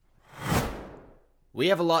We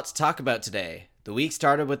have a lot to talk about today. The week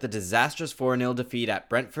started with a disastrous 4-0 defeat at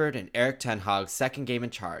Brentford and Erik ten Hag's second game in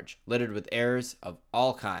charge, littered with errors of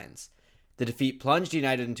all kinds. The defeat plunged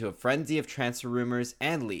United into a frenzy of transfer rumours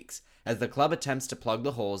and leaks as the club attempts to plug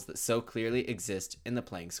the holes that so clearly exist in the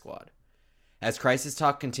playing squad. As crisis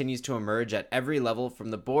talk continues to emerge at every level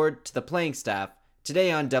from the board to the playing staff,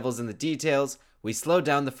 today on Devils in the Details, we slow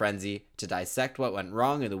down the frenzy to dissect what went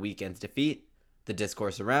wrong in the weekend's defeat, the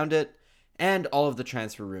discourse around it, and all of the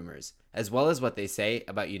transfer rumors, as well as what they say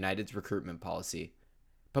about United's recruitment policy.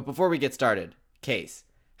 But before we get started, Case,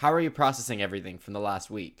 how are you processing everything from the last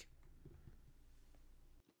week?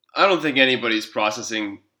 I don't think anybody's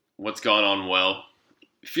processing what's gone on well.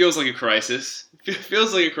 It feels like a crisis. It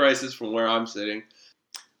feels like a crisis from where I'm sitting.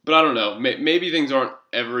 But I don't know. Maybe things aren't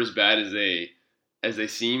ever as bad as they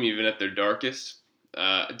seem, even at their darkest.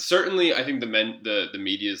 Certainly, I think the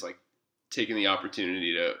media is like taking the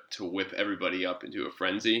opportunity to whip everybody up into a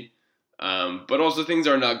frenzy. But also, things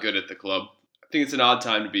are not good at the club. I think it's an odd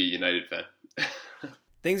time to be a United fan.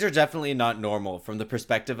 Things are definitely not normal from the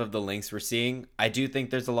perspective of the links we're seeing. I do think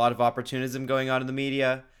there's a lot of opportunism going on in the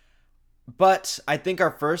media. But I think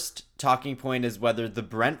our first talking point is whether the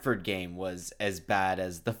Brentford game was as bad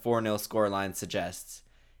as the 4-0 scoreline suggests.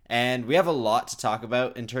 And we have a lot to talk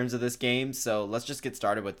about in terms of this game, so let's just get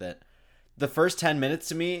started with it. The first 10 minutes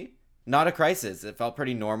to me, not a crisis. It felt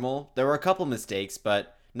pretty normal. There were a couple mistakes,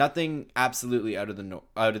 but nothing absolutely out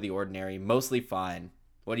of the ordinary. Mostly fine.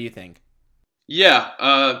 What do you think?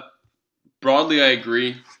 Yeah, broadly I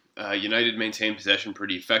agree. United maintained possession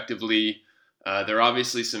pretty effectively. There are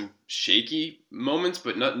obviously some shaky moments,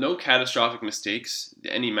 but no catastrophic mistakes.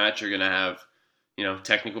 Any match are going to have,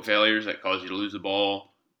 technical failures that cause you to lose the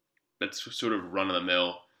ball. That's sort of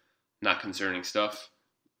run-of-the-mill, not concerning stuff.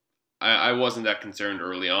 I wasn't that concerned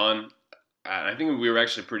early on. I think we were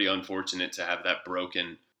actually pretty unfortunate to have that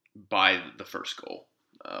broken by the first goal,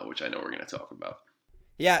 which I know we're going to talk about.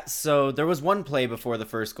 Yeah, so there was one play before the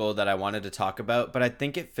first goal that I wanted to talk about, but I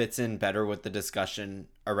think it fits in better with the discussion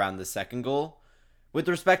around the second goal. With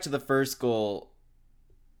respect to the first goal,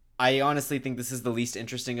 I honestly think this is the least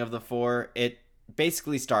interesting of the four. It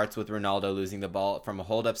basically starts with Ronaldo losing the ball from a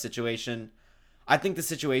hold-up situation. I think the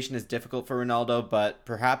situation is difficult for Ronaldo, but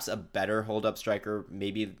perhaps a better hold-up striker,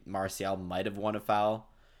 maybe Martial, might have won a foul.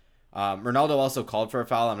 Ronaldo also called for a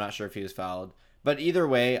foul. I'm not sure if he was fouled. But either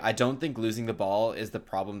way, I don't think losing the ball is the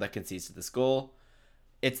problem that concedes to this goal.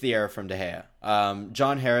 It's the error from De Gea.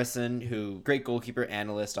 John Harrison, great goalkeeper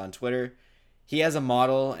analyst on Twitter, he has a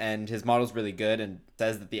model, and his model's really good, and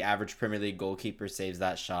says that the average Premier League goalkeeper saves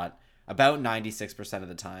that shot about 96% of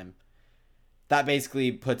the time. That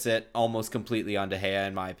basically puts it almost completely on De Gea,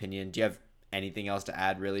 in my opinion. Do you have anything else to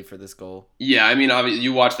add, really, for this goal? Yeah, I mean, obviously,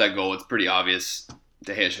 you watch that goal, it's pretty obvious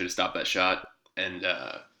De Gea should have stopped that shot, and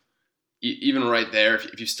even right there,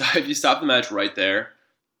 if you stop the match right there,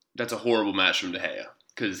 that's a horrible match from De Gea,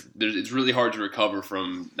 because it's really hard to recover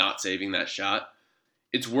from not saving that shot.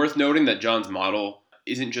 It's worth noting that John's model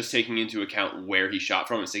isn't just taking into account where he shot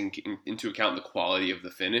from, it's taking into account the quality of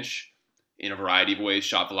the finish in a variety of ways,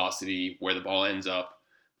 shot velocity, where the ball ends up.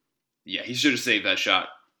 Yeah, he should have saved that shot.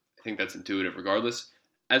 I think that's intuitive regardless.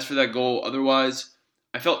 As for that goal, otherwise,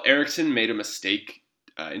 I felt Eriksen made a mistake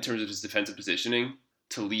in terms of his defensive positioning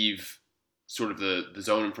to leave sort of the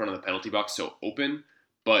zone in front of the penalty box so open.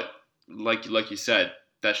 But like you said,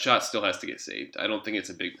 that shot still has to get saved. I don't think it's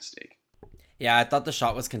a big mistake. Yeah, I thought the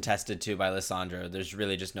shot was contested too by Lisandro. There's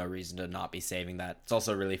really just no reason to not be saving that. It's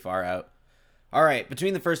also really far out. All right,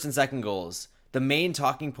 between the first and second goals, the main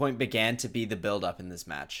talking point began to be the build-up in this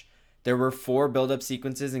match. There were 4 build-up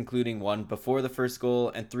sequences, including 1 before the first goal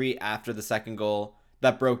and 3 after the second goal,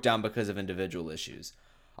 that broke down because of individual issues.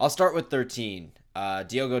 I'll start with 13.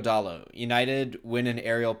 Diogo Dalot. United win an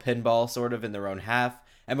aerial pinball sort of in their own half,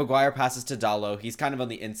 and Maguire passes to Dalot. He's kind of on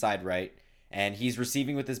the inside right, and he's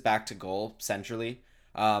receiving with his back to goal centrally,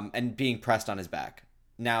 and being pressed on his back.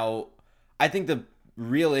 Now, I think the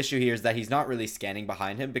real issue here is that he's not really scanning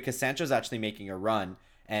behind him because Sancho's actually making a run,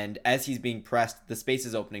 and as he's being pressed, the space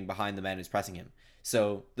is opening behind the man who's pressing him.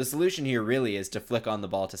 So the solution here really is to flick on the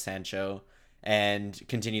ball to Sancho and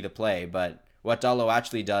continue the play, but what Dalot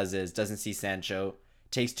actually does is doesn't see Sancho,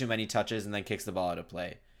 takes too many touches, and then kicks the ball out of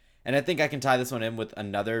play. And I think I can tie this one in with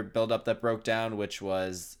another build-up that broke down, which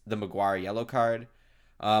was the Maguire yellow card.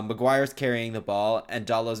 Maguire's carrying the ball, and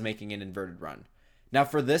Dalot's making an inverted run. Now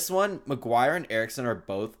for this one, Maguire and Eriksen are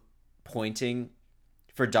both pointing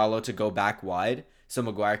for Dalot to go back wide, so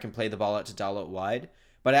Maguire can play the ball out to Dalot wide.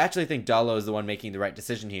 But I actually think Dalot is the one making the right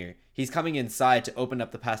decision here. He's coming inside to open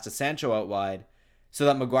up the pass to Sancho out wide. so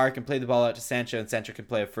that Maguire can play the ball out to Sancho and Sancho can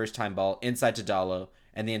play a first-time ball inside to Dalot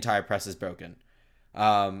and the entire press is broken.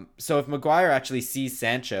 So if Maguire actually sees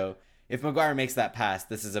Sancho, if Maguire makes that pass,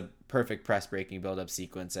 this is a perfect press-breaking build-up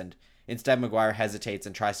sequence, and instead Maguire hesitates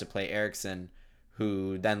and tries to play Eriksen,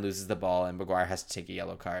 who then loses the ball and Maguire has to take a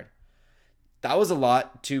yellow card. That was a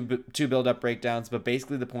lot, two build-up breakdowns, but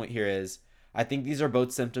basically the point here is I think these are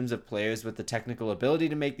both symptoms of players with the technical ability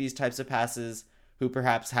to make these types of passes who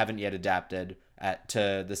perhaps haven't yet adapted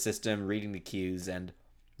to the system, reading the cues, and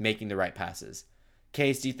making the right passes.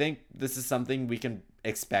 Case, do you think this is something we can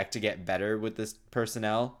expect to get better with this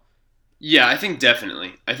personnel? Yeah, I think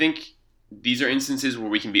definitely. I think these are instances where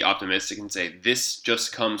we can be optimistic and say this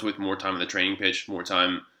just comes with more time on the training pitch, more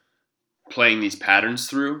time playing these patterns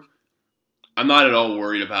through. I'm not at all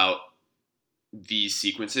worried about these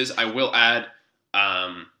sequences. I will add,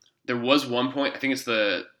 there was one point, I think it's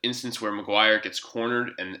the instance where Maguire gets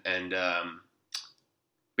cornered and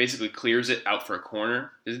basically clears it out for a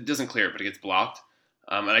corner. It doesn't clear it, but it gets blocked.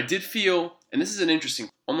 And I did feel, and this is an interesting,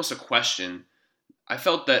 almost a question, I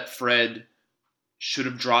felt that Fred should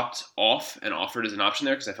have dropped off and offered as an option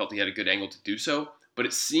there because I felt he had a good angle to do so. But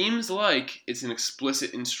it seems like it's an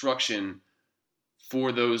explicit instruction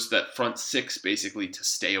for those that front six basically to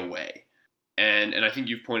stay away. And I think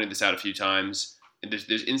you've pointed this out a few times.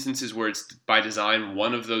 There's instances where it's by design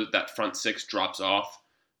one of those that front six drops off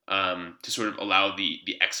to sort of allow the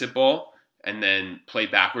exit ball and then play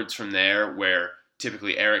backwards from there, where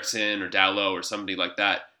typically Eriksen or Dalot or somebody like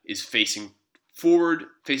that is facing forward,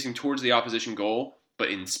 facing towards the opposition goal, but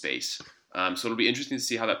in space. So it'll be interesting to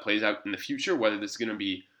see how that plays out in the future, whether this is going to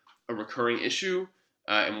be a recurring issue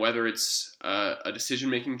and whether it's a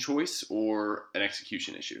decision-making choice or an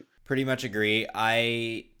execution issue. Pretty much agree.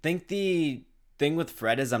 I think the thing with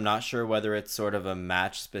Fred is I'm not sure whether it's sort of a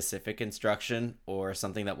match-specific instruction or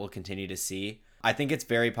something that we'll continue to see. I think it's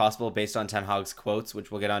very possible, based on Ten Hag's quotes, which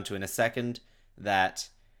we'll get onto in a second, that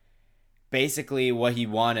basically what he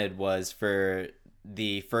wanted was for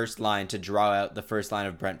the first line to draw out the first line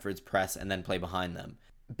of Brentford's press and then play behind them.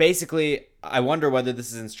 Basically, I wonder whether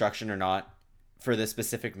this is instruction or not for this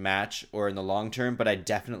specific match or in the long term, but I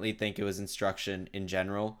definitely think it was instruction in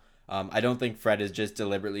general. I don't think Fred is just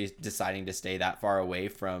deliberately deciding to stay that far away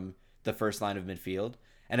from the first line of midfield.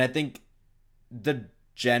 And I think the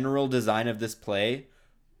general design of this play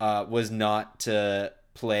was not to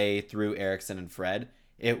play through Eriksen and Fred.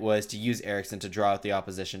 It was to use Eriksen to draw out the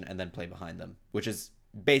opposition and then play behind them, which is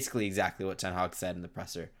basically exactly what Ten Hag said in the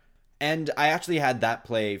presser. And I actually had that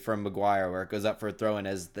play from Maguire where it goes up for a throw-in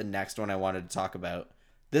as the next one I wanted to talk about.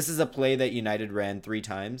 This is a play that United ran 3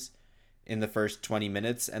 times in the first 20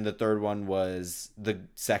 minutes, and the third one was the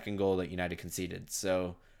second goal that United conceded.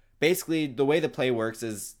 So basically, the way the play works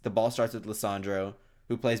is the ball starts with Lisandro,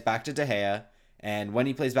 who plays back to De Gea, and when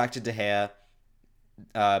he plays back to De Gea,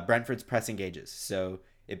 Brentford's press engages. So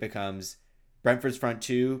it becomes Brentford's front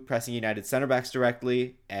two pressing United center backs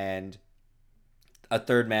directly, and a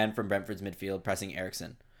third man from Brentford's midfield pressing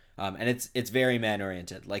Eriksen. And it's very man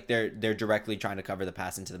oriented. Like they're directly trying to cover the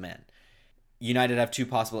pass into the man. United have 2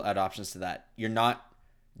 possible out options to that. You're not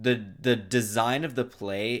the design of the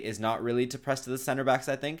play is not really to press to the center backs.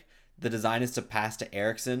 I think the design is to pass to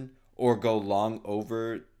Eriksen or go long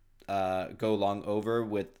over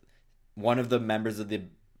with one of the members of the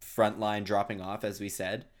front line dropping off, as we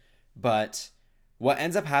said. But what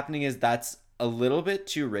ends up happening is that's a little bit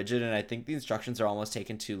too rigid, and I think the instructions are almost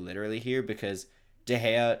taken too literally here, because De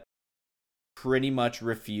Gea pretty much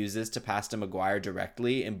refuses to pass to Maguire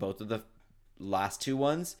directly in both of the last 2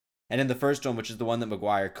 ones. And in the first one, which is the one that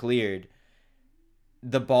Maguire cleared,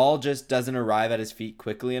 the ball just doesn't arrive at his feet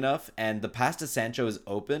quickly enough, and the pass to Sancho is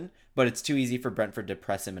open, but it's too easy for Brentford to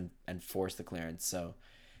press him and force the clearance. So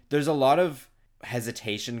there's a lot of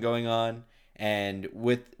hesitation going on, and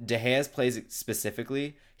with De Gea's plays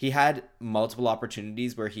specifically, he had multiple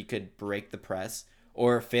opportunities where he could break the press,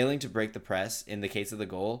 or failing to break the press in the case of the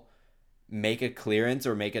goal, make a clearance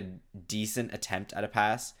or make a decent attempt at a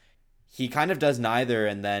pass. He kind of does neither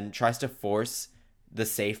and then tries to force the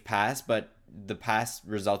safe pass, but the pass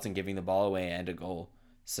results in giving the ball away and a goal.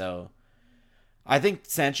 So I think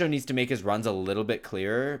Sancho needs to make his runs a little bit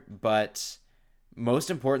clearer, but most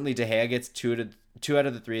importantly, De Gea gets two out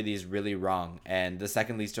of the 3 of these really wrong, and the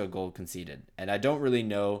second leads to a goal conceded. And I don't really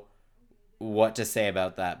know what to say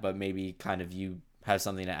about that, but maybe kind of you have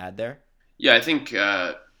something to add there. Yeah, I think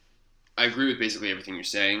I agree with basically everything you're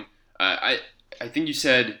saying. I think you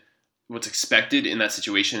said what's expected in that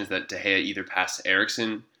situation is that De Gea either pass to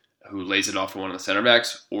Eriksen, who lays it off for one of the center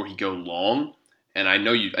backs, or he go long. And I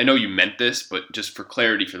know you meant this, but just for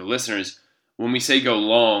clarity for the listeners, when we say go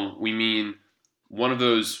long, we mean one of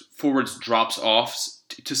those forwards drops off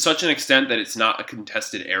to such an extent that it's not a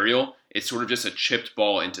contested aerial. It's sort of just a chipped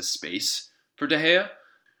ball into space for De Gea,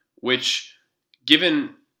 which,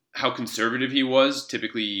 given how conservative he was,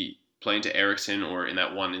 typically playing to Eriksen or in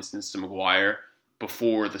that one instance to Maguire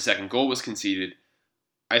before the second goal was conceded,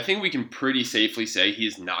 I think we can pretty safely say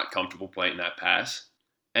he's not comfortable playing that pass.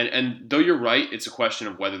 And though you're right, it's a question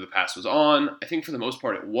of whether the pass was on. I think for the most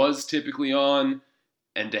part it was typically on,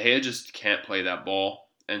 and De Gea just can't play that ball.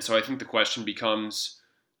 And so I think the question becomes,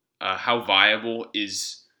 how viable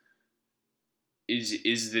is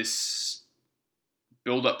this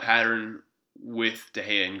build-up pattern with De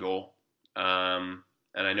Gea in goal? And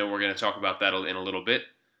I know we're going to talk about that in a little bit,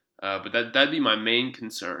 but that'd be my main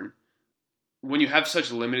concern. When you have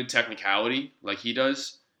such limited technicality like he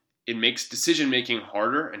does, it makes decision-making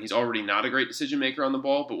harder, and he's already not a great decision-maker on the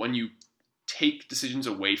ball, but when you take decisions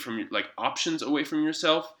away from, like options away from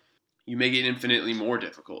yourself, you make it infinitely more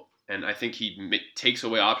difficult. And I think he takes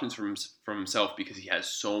away options from himself because he has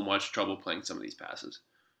so much trouble playing some of these passes.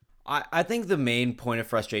 I think the main point of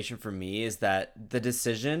frustration for me is that the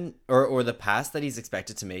decision or the pass that he's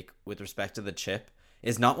expected to make with respect to the chip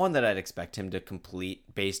is not one that I'd expect him to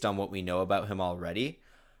complete based on what we know about him already.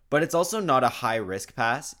 But it's also not a high-risk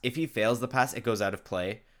pass. If he fails the pass, it goes out of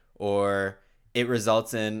play, or it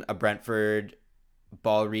results in a Brentford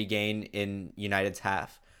ball regain in United's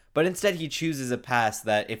half. But instead, he chooses a pass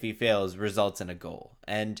that, if he fails, results in a goal.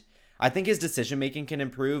 And I think his decision-making can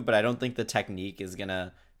improve, but I don't think the technique is going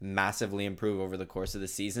to massively improve over the course of the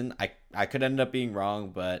season. I could end up being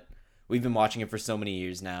wrong, but we've been watching it for so many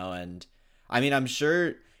years now. And I mean, I'm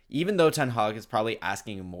sure, even though Ten Hag is probably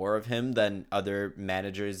asking more of him than other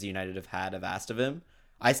managers United have asked of him,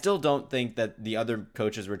 I still don't think that the other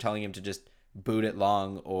coaches were telling him to just boot it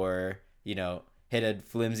long or, hit a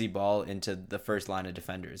flimsy ball into the first line of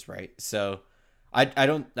defenders, right? So I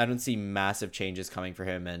don't see massive changes coming for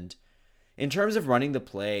him. And in terms of running the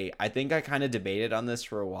play, I think I kind of debated on this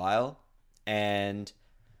for a while, and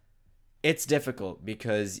it's difficult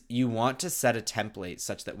because you want to set a template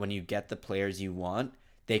such that when you get the players you want,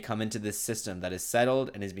 they come into this system that is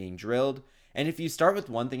settled and is being drilled. And if you start with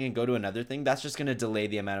one thing and go to another thing, that's just going to delay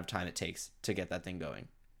the amount of time it takes to get that thing going.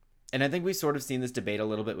 And I think we've sort of seen this debate a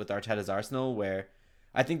little bit with Arteta's Arsenal, where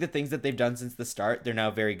I think the things that they've done since the start, they're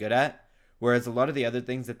now very good at. Whereas a lot of the other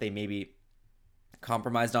things that they maybe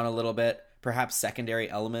compromised on a little bit, perhaps secondary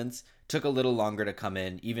elements, took a little longer to come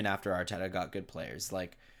in even after Arteta got good players.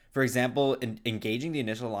 Like, for example, engaging the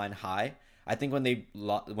initial line high, I think when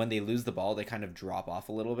they lose the ball, they kind of drop off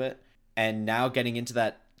a little bit. And now getting into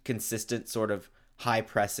that consistent sort of high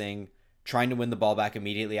pressing, trying to win the ball back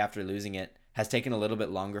immediately after losing it, has taken a little bit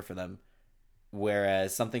longer for them.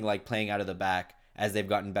 Whereas something like playing out of the back, as they've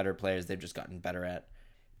gotten better players, they've just gotten better at.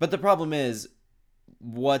 But the problem is,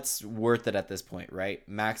 what's worth it at this point, right?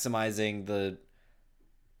 Maximizing the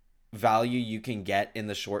value you can get in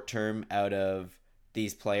the short term out of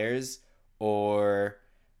these players, or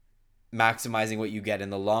maximizing what you get in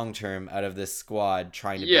the long term out of this squad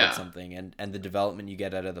trying to build something, and the development you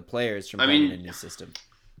get out of the players from playing in a new system.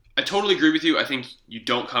 I totally agree with you. I think you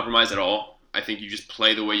don't compromise at all. I think you just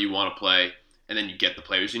play the way you want to play, and then you get the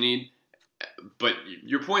players you need. But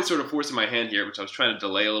your point sort of forcing my hand here, which I was trying to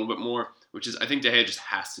delay a little bit more, which is I think De Gea just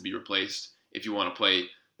has to be replaced if you want to play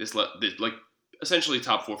this like essentially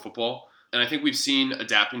top four football. And I think we've seen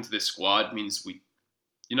adapting to this squad means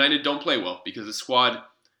United don't play well because the squad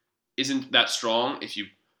isn't that strong if you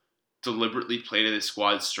deliberately play to this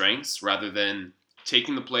squad's strengths rather than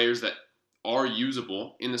taking the players that are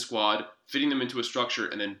usable in the squad, fitting them into a structure,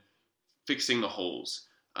 and then fixing the holes,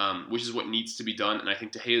 which is what needs to be done. And I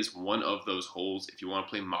think De Gea is one of those holes if you want to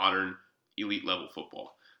play modern, elite-level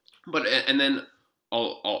football. But and then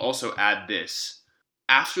I'll also add this.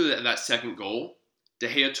 After that second goal, De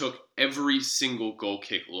Gea took every single goal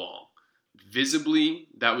kick long. Visibly,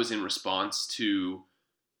 that was in response to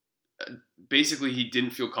basically he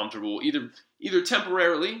didn't feel comfortable either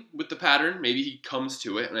temporarily with the pattern, maybe he comes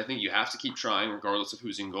to it, and I think you have to keep trying regardless of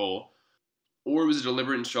who's in goal, or it was a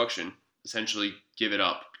deliberate instruction, essentially give it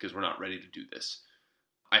up because we're not ready to do this.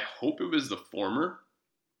 I hope it was the former,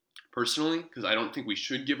 personally, because I don't think we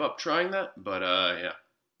should give up trying that, but yeah.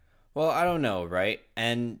 Well, I don't know, right?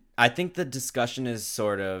 And I think the discussion is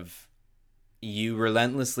sort of, you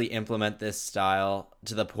relentlessly implement this style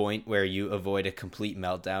to the point where you avoid a complete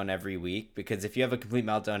meltdown every week. Because if you have a complete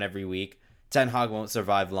meltdown every week, Ten Hag won't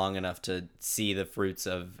survive long enough to see the fruits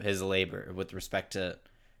of his labor with respect to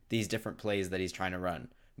these different plays that he's trying to run.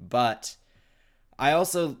 But I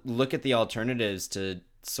also look at the alternatives to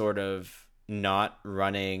sort of not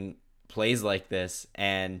running plays like this,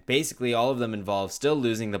 and basically all of them involve still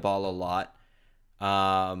losing the ball a lot.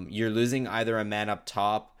 You're losing either a man up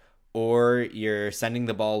top, or you're sending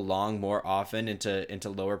the ball long more often into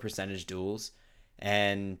lower percentage duels.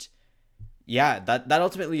 And yeah, that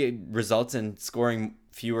ultimately results in scoring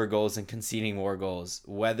fewer goals and conceding more goals,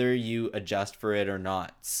 whether you adjust for it or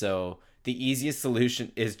not. So the easiest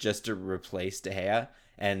solution is just to replace De Gea,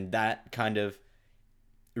 and that kind of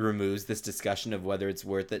removes this discussion of whether it's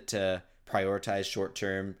worth it to prioritize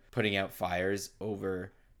short-term putting out fires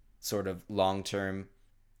over sort of long-term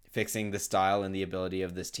fixing the style and the ability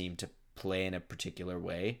of this team to play in a particular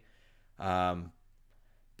way.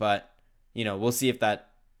 But we'll see if that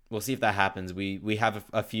happens. We have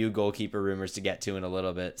a few goalkeeper rumors to get to in a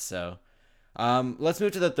little bit. So let's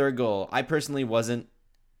move to the third goal. I personally wasn't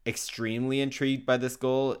extremely intrigued by this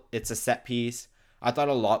goal. It's a set piece. I thought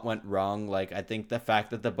a lot went wrong. Like, I think the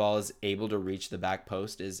fact that the ball is able to reach the back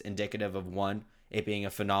post is indicative of, one, it being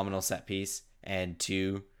a phenomenal set piece, and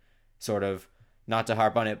two, sort of, not to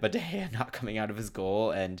harp on it, but De Gea not coming out of his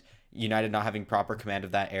goal and United not having proper command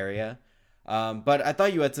of that area. But I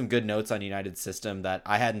thought you had some good notes on United's system that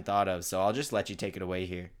I hadn't thought of, so I'll just let you take it away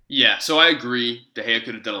here. Yeah, so I agree. De Gea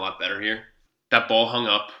could have done a lot better here. That ball hung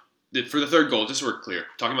up. For the third goal, just so we're clear,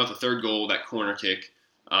 talking about the third goal, that corner kick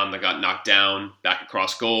that got knocked down, back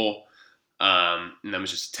across goal, and then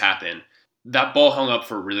was just a tap in. That ball hung up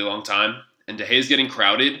for a really long time, and De Gea's getting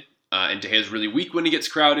crowded, and De Gea's really weak when he gets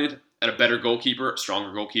crowded, and a better goalkeeper, a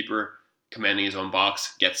stronger goalkeeper, commanding his own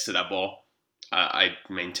box, gets to that ball. I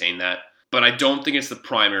maintain that. But I don't think it's the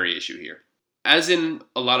primary issue here. As in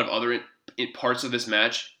a lot of other parts of this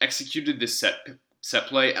match, executed this set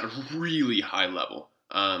play at a really high level.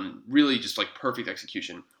 Really just like perfect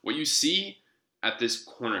execution. What you see at this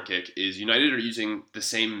corner kick is United are using the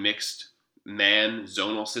same mixed man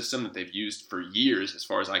zonal system that they've used for years, as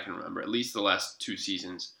far as I can remember, at least the last 2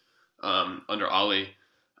 seasons under Ali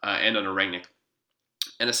and under Rangnick.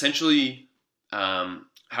 And essentially how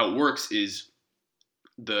it works is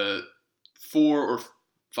the 4 or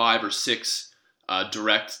 5 or 6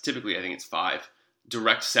 direct, typically I think it's 5,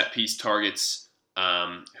 direct set piece targets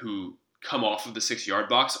who come off of the 6-yard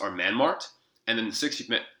box are man marked, and then the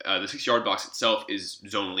 6-yard box itself is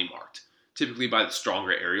zonally marked, typically by the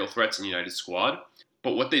stronger aerial threats in United's squad.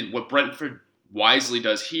 But what Brentford wisely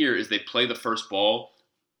does here is they play the first ball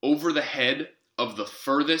over the head of the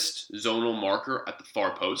furthest zonal marker at the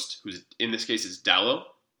far post, who's in this case is Dalot,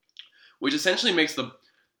 which essentially makes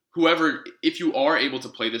whoever, if you are able to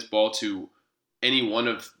play this ball to any one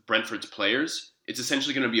of Brentford's players, it's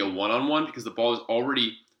essentially going to be a one-on-one because the ball is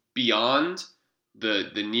already beyond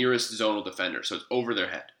the nearest zonal defender, so it's over their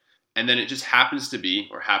head. And then it just happens to be,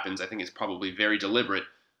 or happens, I think it's probably very deliberate,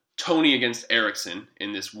 Tony against Eriksen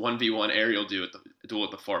in this 1v1 aerial duel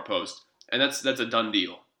at the far post. And that's a done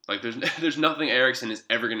deal. Like, there's nothing Eriksen is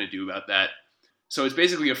ever going to do about that. So it's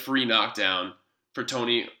basically a free knockdown for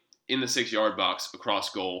Tony in the 6-yard box across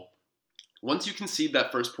goal. Once you concede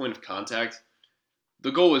that first point of contact,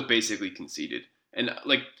 the goal is basically conceded. And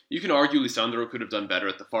like, you can argue Lisandro could have done better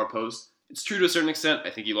at the far post. It's true to a certain extent. I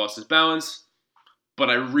think he lost his balance, but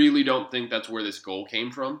I really don't think that's where this goal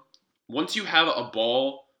came from. Once you have a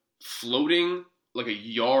ball floating like a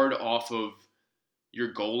yard off of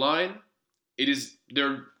your goal line,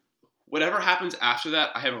 whatever happens after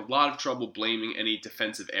that, I have a lot of trouble blaming any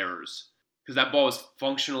defensive errors, because that ball is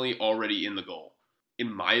functionally already in the goal.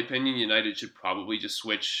 In my opinion, United should probably just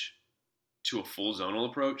switch to a full zonal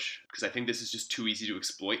approach, because I think this is just too easy to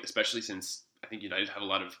exploit, especially since I think United have a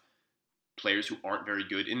lot of players who aren't very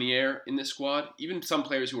good in the air in this squad. Even some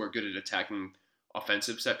players who are good at attacking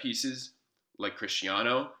offensive set pieces, like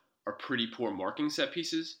Cristiano, are pretty poor marking set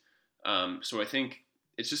pieces. So I think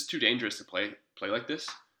it's just too dangerous to play like this,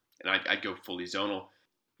 and I'd go fully zonal.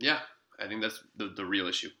 Yeah, I think that's the real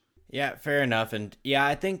issue. Yeah, fair enough. And yeah,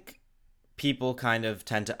 I think people kind of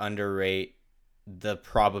tend to underrate the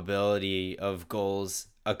probability of goals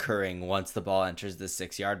occurring once the ball enters the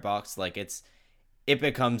 6-yard box. Like, it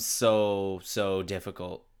becomes so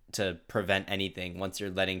difficult to prevent anything once you're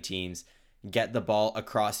letting teams get the ball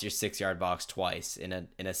across your 6-yard box twice in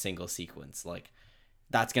a single sequence. Like,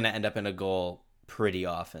 that's going to end up in a goal pretty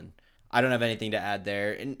often. I don't have anything to add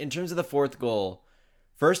there. In terms of the fourth goal,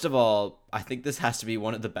 first of all, I think this has to be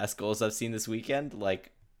one of the best goals I've seen this weekend.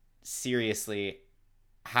 Like, seriously,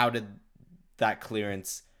 how did that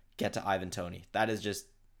clearance get to Ivan Toney? That is just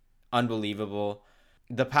unbelievable.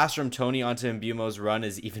 The pass from Toney onto Mbeumo's run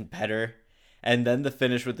is even better. And then the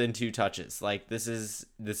finish within 2 touches. Like, this is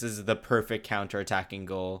the perfect counter-attacking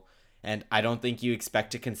goal. And I don't think you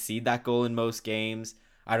expect to concede that goal in most games.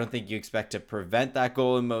 I don't think you expect to prevent that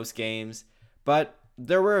goal in most games, but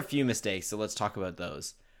there were a few mistakes, so let's talk about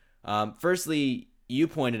those. Firstly, you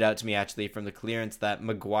pointed out to me actually from the clearance that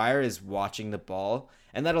Maguire is watching the ball,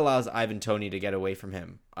 and that allows Ivan Toney to get away from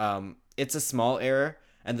him. It's a small error,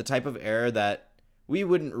 and the type of error that we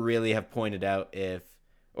wouldn't really have pointed out if,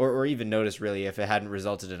 or even noticed really if it hadn't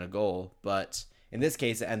resulted in a goal, but in this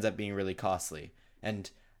case, it ends up being really costly. And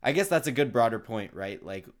I guess that's a good broader point, right?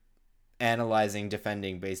 Like, analyzing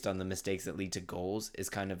defending based on the mistakes that lead to goals is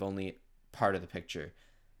kind of only part of the picture.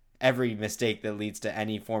 Every mistake that leads to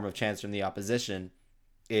any form of chance from the opposition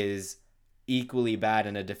is equally bad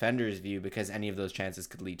in a defender's view because any of those chances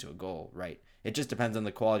could lead to a goal, right? It just depends on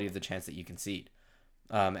the quality of the chance that you concede,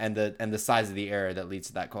 and the size of the error that leads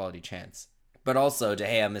to that quality chance. But also, De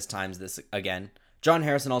Gea mistimes this again. John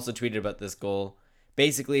Harrison also tweeted about this goal.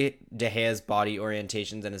 Basically, De Gea's body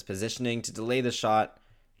orientations and his positioning to delay the shot,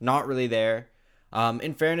 not really there.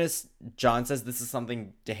 In fairness, John says this is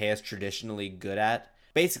something De Gea is traditionally good at.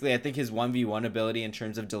 Basically, I think his 1v1 ability in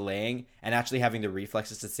terms of delaying and actually having the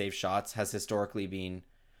reflexes to save shots has historically been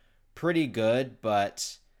pretty good,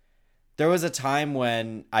 but there was a time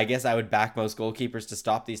when I guess I would back most goalkeepers to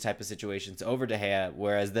stop these type of situations over De Gea,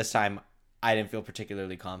 whereas this time I didn't feel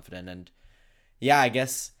particularly confident. And yeah, I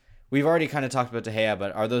guess we've already kind of talked about De Gea,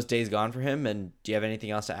 but are those days gone for him? And do you have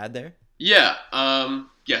anything else to add there? Yeah,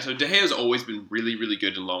 so De Gea has always been really, really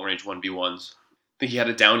good in long-range 1v1s. I think he had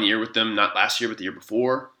a down year with them, not last year, but the year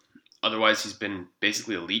before. Otherwise, he's been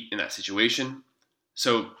basically elite in that situation.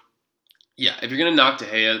 So, yeah, if you're going to knock De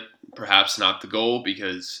Gea, perhaps not the goal,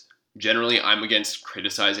 because generally I'm against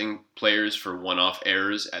criticizing players for one-off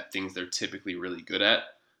errors at things they're typically really good at,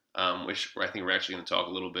 which I think we're actually going to talk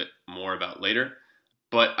a little bit more about later.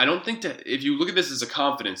 But I don't think that if you look at this as a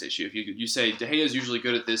confidence issue, if you say De Gea is usually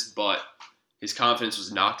good at this, but his confidence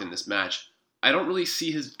was knocked in this match, I don't really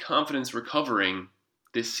see his confidence recovering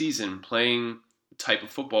this season playing the type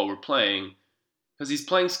of football we're playing because he's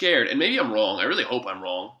playing scared. And maybe I'm wrong. I really hope I'm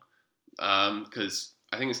wrong because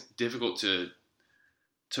I think it's difficult to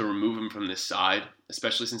remove him from this side,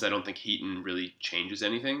 especially since I don't think Heaton really changes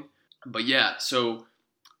anything. But yeah, so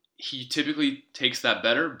he typically takes that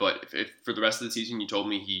better, but if for the rest of the season you told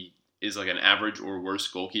me he is like an average or worse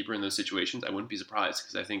goalkeeper in those situations, I wouldn't be surprised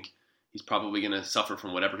because I think he's probably going to suffer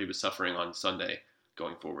from whatever he was suffering on Sunday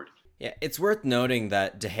going forward. Yeah, it's worth noting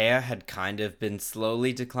that De Gea had kind of been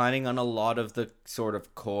slowly declining on a lot of the sort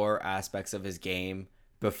of core aspects of his game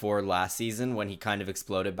before last season when he kind of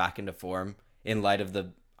exploded back into form in light of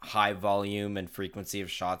the high volume and frequency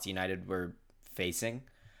of shots United were facing.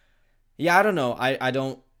 Yeah, I don't know. I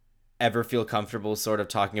don't ever feel comfortable sort of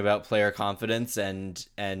talking about player confidence and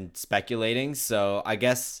speculating. So I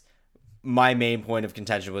guess my main point of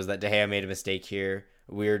contention was that De Gea made a mistake here.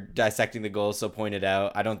 We're dissecting the goal, so pointed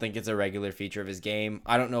out. I don't think it's a regular feature of his game.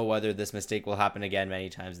 I don't know whether this mistake will happen again many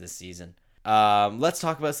times this season. Let's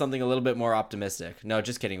talk about something a little bit more optimistic. No,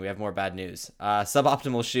 just kidding. We have more bad news.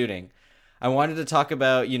 Suboptimal shooting. I wanted to talk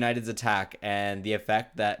about United's attack and the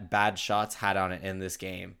effect that bad shots had on it in this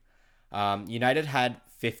game. United had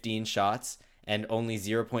 15 shots and only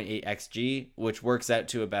 0.8 xG, which works out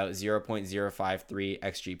to about 0.053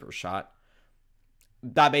 xG per shot.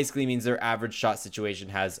 That basically means their average shot situation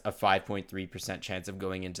has a 5.3% chance of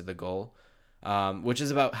going into the goal, which is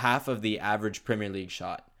about half of the average Premier League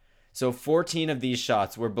shot. So 14 of these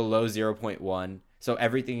shots were below 0.1, so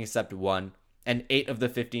everything except one, and 8 of the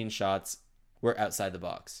 15 shots were outside the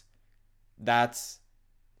box. That's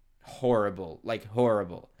horrible, like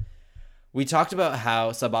horrible. We talked about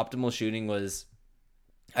how suboptimal shooting was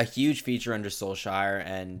a huge feature under Solskjaer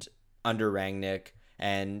and under Rangnick,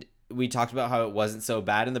 and we talked about how it wasn't so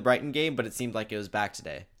bad in the Brighton game, but it seemed like it was back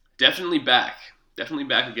today. Definitely back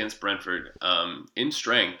against Brentford. In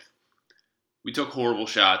strength, we took horrible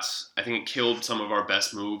shots. I think it killed some of our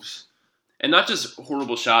best moves. And not just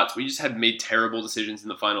horrible shots, we just had made terrible decisions in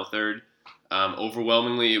the final third.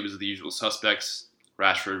 Overwhelmingly, it was the usual suspects,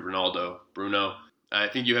 Rashford, Ronaldo, Bruno. I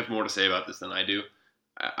think you have more to say about this than I do.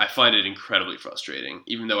 I find it incredibly frustrating,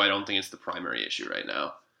 even though I don't think it's the primary issue right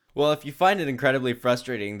now. Well, if you find it incredibly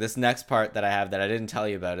frustrating, this next part that I have that I didn't tell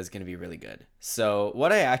you about is going to be really good. So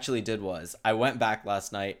what I actually did was I went back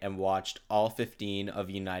last night and watched all 15 of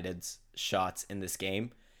United's shots in this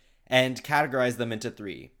game and categorized them into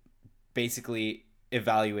 3. Basically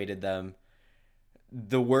evaluated them.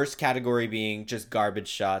 The worst category being just garbage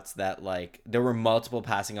shots that, like, there were multiple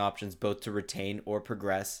passing options both to retain or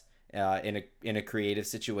progress in a creative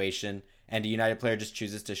situation, and a United player just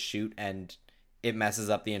chooses to shoot and it messes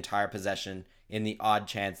up the entire possession in the odd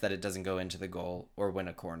chance that it doesn't go into the goal or win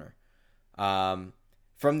a corner. From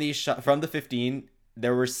the 15,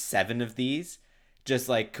 There were 7 of these, just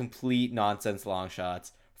like complete nonsense long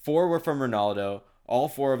shots. 4 were from Ronaldo, all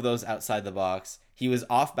 4 of those outside the box. He was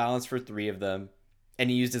off balance for 3 of them, and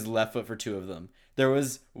he used his left foot for 2 of them. There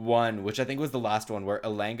was one, which I think was the last one, where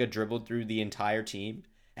Elanga dribbled through the entire team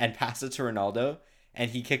and passed it to Ronaldo,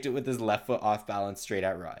 and he kicked it with his left foot off balance straight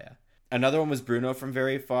at Raya. Another one was Bruno from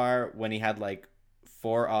very far when he had like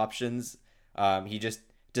 4 options. He just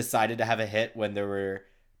decided to have a hit when there were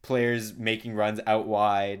players making runs out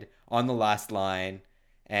wide on the last line,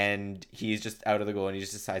 and he's just out of the goal and he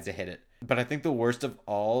just decides to hit it. But I think the worst of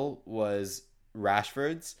all was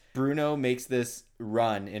Rashford's. Bruno makes this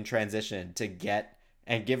run in transition to get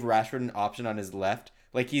and give Rashford an option on his left.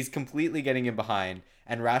 Like he's completely getting in behind,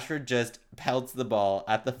 and Rashford just pelts the ball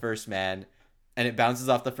at the first man, and it bounces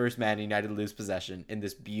off the first man and United lose possession in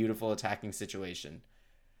this beautiful attacking situation.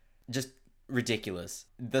 Just ridiculous.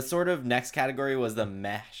 The sort of next category was the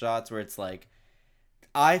meh shots, where it's like,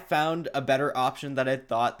 I found a better option that I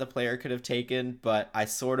thought the player could have taken, but I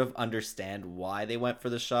sort of understand why they went for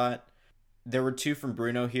the shot. There were 2 from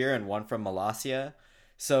Bruno here and 1 from Malacia.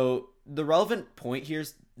 So the relevant point here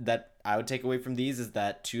that I would take away from these is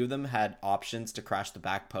that 2 of them had options to crash the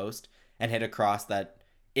back post and hit a cross that,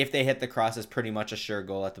 if they hit the cross, is pretty much a sure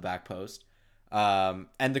goal at the back post. And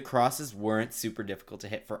the crosses weren't super difficult to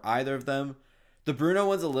hit for either of them. The Bruno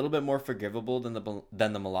one's a little bit more forgivable than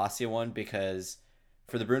the Malacia one, because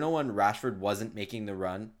for the Bruno one, Rashford wasn't making the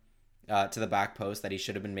run to the back post that he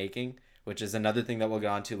should have been making, which is another thing that we'll get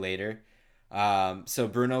on to later. So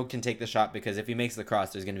Bruno can take the shot because if he makes the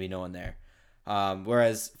cross, there's going to be no one there.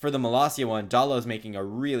 Whereas for the Malacia one, Dalot's making a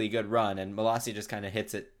really good run, and Malacia just kind of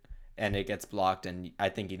hits it and it gets blocked, and I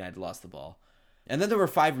think United lost the ball. And then there were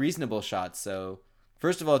 5 reasonable shots. So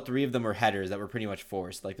first of all, 3 of them were headers that were pretty much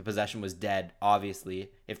forced. Like the possession was dead, obviously,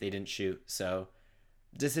 if they didn't shoot. So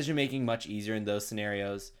decision making much easier in those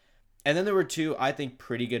scenarios. And then there were 2, I think,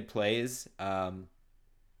 pretty good plays.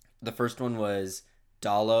 The first one was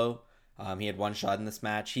Dalot. He had 1 shot in this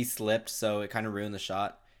match. He slipped, so it kind of ruined the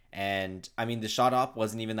shot. And I mean, the shot op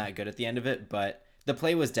wasn't even that good at the end of it, but the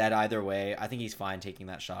play was dead either way. I think he's fine taking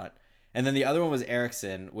that shot. And then the other one was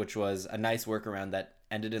Eriksen, which was a nice workaround that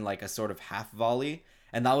ended in like a sort of half volley.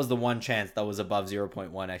 And that was the one chance that was above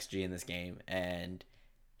 0.1 XG in this game, and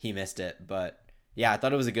he missed it. But yeah, I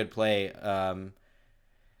thought it was a good play.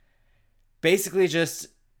 Basically just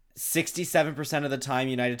 67% of the time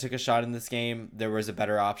United took a shot in this game, there was a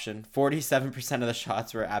better option. 47% of the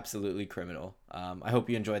shots were absolutely criminal. I hope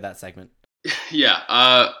you enjoyed that segment. Yeah,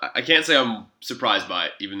 I can't say I'm surprised by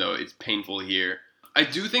it, even though it's painful to hear. I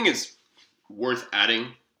do think it's worth adding.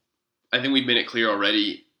 I think we've made it clear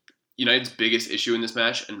already. United's biggest issue in this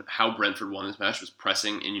match and how Brentford won this match was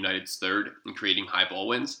pressing in United's third and creating high ball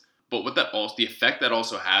wins. But what that also, the effect that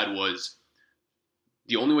also had was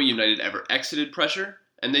the only way United ever exited pressure,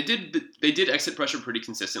 and they did exit pressure pretty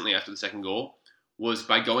consistently after the second goal, was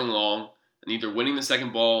by going long and either winning the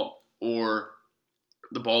second ball or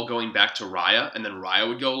the ball going back to Raya, and then Raya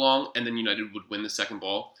would go long, and then United would win the second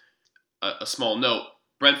ball. A small note,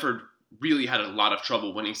 Brentford really had a lot of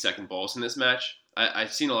trouble winning second balls in this match.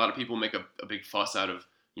 I've seen a lot of people make a big fuss out of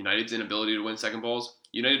United's inability to win second balls.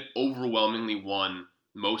 United overwhelmingly won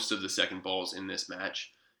most of the second balls in this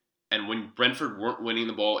match. And when Brentford weren't winning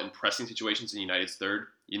the ball in pressing situations in United's third,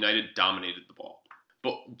 United dominated the ball.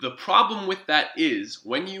 But the problem with that is,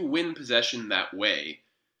 when you win possession that way,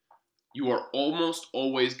 you are almost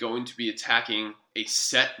always going to be attacking a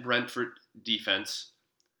set Brentford defense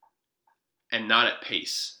and not at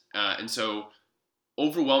pace. And so,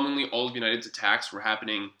 overwhelmingly, all of United's attacks were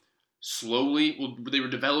happening slowly. Well, they were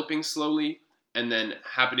developing slowly and then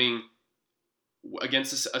happening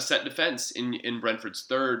against a set defense in Brentford's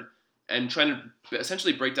third and trying to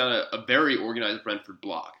essentially break down a very organized Brentford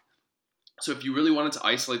block. So if you really wanted to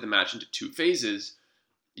isolate the match into 2 phases,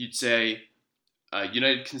 you'd say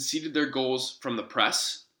United conceded their goals from the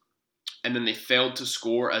press, and then they failed to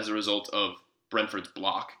score as a result of Brentford's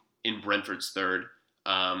block in Brentford's third.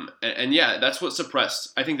 And yeah, that's what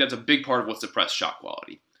suppressed. I think that's a big part of what suppressed shot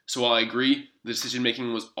quality. So while I agree the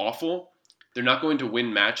decision-making was awful, they're not going to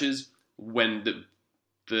win matches when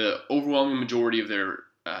the overwhelming majority of their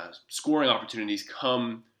scoring opportunities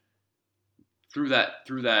come through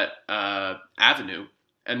that avenue.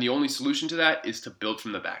 And the only solution to that is to build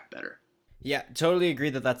from the back better. Yeah, totally agree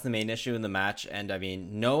that that's the main issue in the match. And I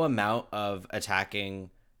mean, no amount of attacking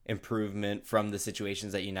improvement from the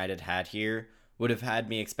situations that United had here would have had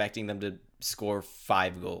me expecting them to score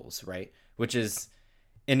 5 goals, right? Which is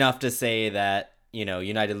enough to say that, you know,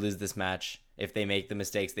 United lose this match if they make the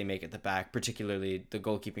mistakes they make at the back, particularly the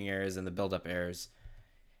goalkeeping errors and the build-up errors.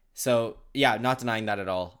 So yeah, not denying that at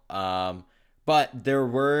all. But there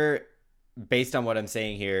were, based on what I'm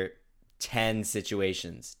saying here, 10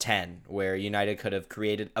 situations, 10, where United could have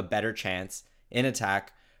created a better chance in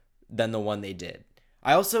attack than the one they did.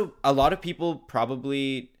 A lot of people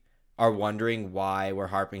probably are wondering why we're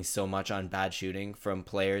harping so much on bad shooting from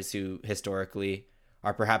players who historically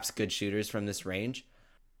are perhaps good shooters from this range.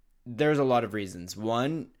 There's a lot of reasons.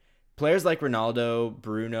 One, players like Ronaldo,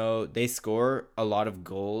 Bruno, they score a lot of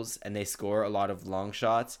goals and they score a lot of long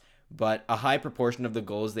shots, but a high proportion of the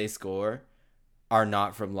goals they score are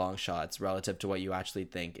not from long shots relative to what you actually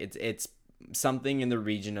think. It's something in the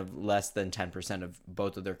region of less than 10% of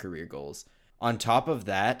both of their career goals. On top of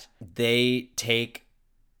that, they take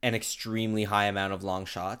an extremely high amount of long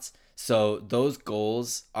shots. So those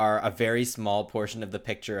goals are a very small portion of the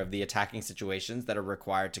picture of the attacking situations that are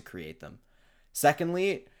required to create them.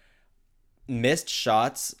 Secondly, missed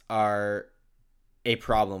shots are a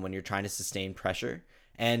problem when you're trying to sustain pressure.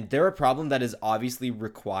 And they're a problem that is obviously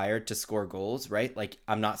required to score goals, right? Like,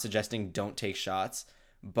 I'm not suggesting don't take shots,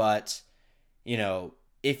 but, you know,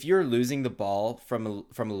 if you're losing the ball from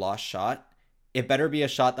a lost shot, it better be a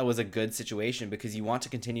shot that was a good situation because you want to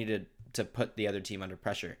continue to put the other team under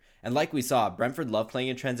pressure. And like we saw, Brentford love playing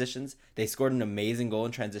in transitions. They scored an amazing goal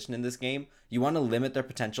in transition in this game. You want to limit their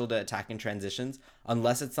potential to attack in transitions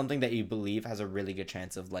unless it's something that you believe has a really good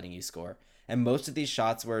chance of letting you score. And most of these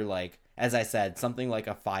shots were, like, as I said, something like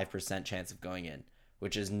a 5% chance of going in,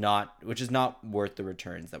 which is not worth the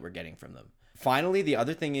returns that we're getting from them. Finally, the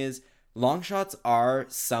other thing is long shots are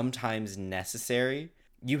sometimes necessary.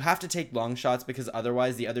 You have to take long shots because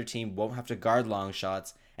otherwise the other team won't have to guard long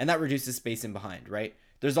shots, and that reduces space in behind, right?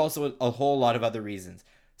 There's also a whole lot of other reasons.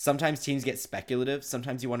 Sometimes teams get speculative.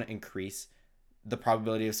 Sometimes you want to increase the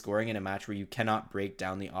probability of scoring in a match where you cannot break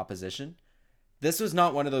down the opposition. This was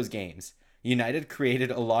not one of those games. United created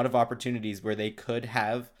a lot of opportunities where they could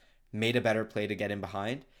have made a better play to get in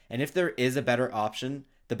behind. And if there is a better option,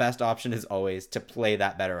 the best option is always to play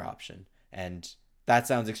that better option. And that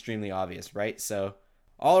sounds extremely obvious, right? So,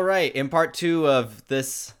 all right, in part 2 of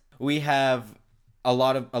this, we have a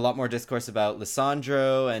lot more discourse about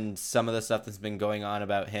Lisandro and some of the stuff that's been going on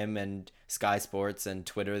about him and Sky Sports and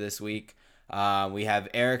Twitter this week. We have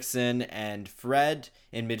Eriksen and Fred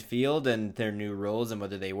in midfield and their new roles and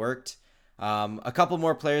whether they worked. A couple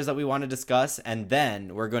more players that we want to discuss, and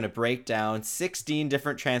then we're going to break down 16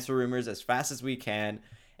 different transfer rumors as fast as we can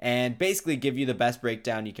and basically give you the best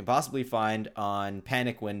breakdown you can possibly find on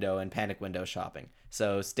Panic Window and Panic Window shopping.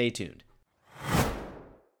 So stay tuned.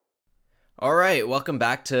 All right, welcome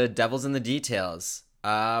back to Devils in the Details.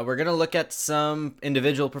 We're going to look at some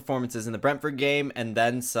individual performances in the Brentford game and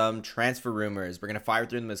then some transfer rumors. We're going to fire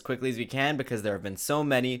through them as quickly as we can because there have been so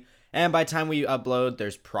many. And by the time we upload,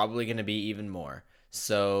 there's probably going to be even more.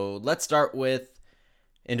 So let's start with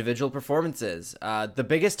individual performances. The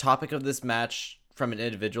biggest topic of this match from an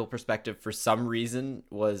individual perspective for some reason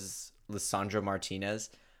was Lisandro Martinez.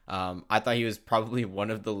 I thought he was probably one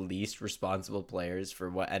of the least responsible players for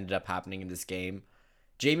what ended up happening in this game.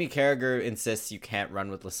 Jamie Carragher insists you can't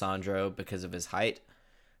run with Lisandro because of his height.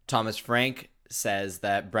 Thomas Frank says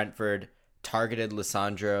that Brentford targeted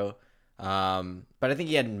Lisandro, but I think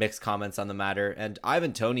he had mixed comments on the matter. And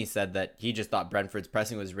Ivan Toney said that he just thought Brentford's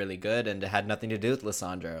pressing was really good and it had nothing to do with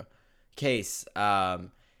Lisandro. Case,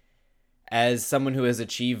 as someone who has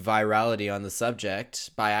achieved virality on the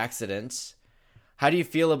subject by accident, how do you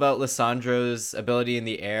feel about Lisandro's ability in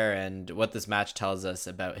the air and what this match tells us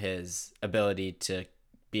about his ability to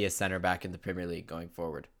be a center back in the Premier League going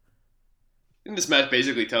forward? I think this match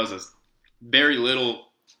basically tells us very little,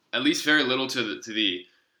 at least very little to the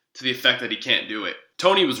effect that he can't do it.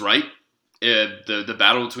 Tony was right. The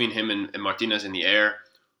battle between him and Martinez in the air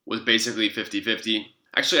was basically 50-50.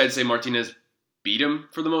 Actually, I'd say Martinez beat him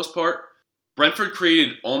for the most part. Brentford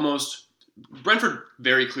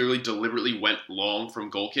very clearly deliberately went long from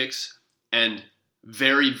goal kicks and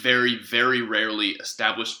very, very, very rarely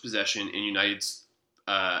established possession in United's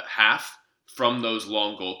half from those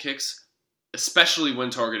long goal kicks, especially when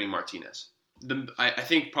targeting Martinez. I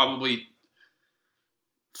think probably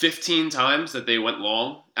 15 times that they went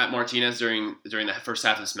long at Martinez during the first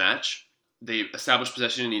half of this match. They established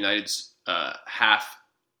possession in United's half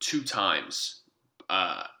 2 times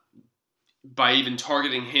by even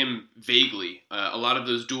targeting him vaguely. A lot of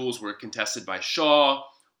those duels were contested by Shaw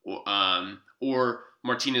or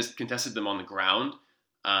Martinez contested them on the ground.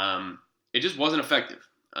 It just wasn't effective.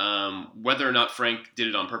 Whether or not Frank did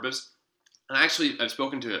it on purpose. And actually, I've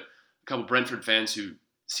spoken to a couple Brentford fans who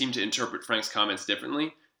seem to interpret Frank's comments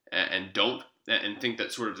differently and don't, and think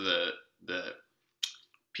that sort of the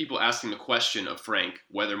people asking the question of Frank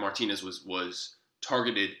whether Martinez was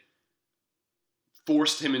targeted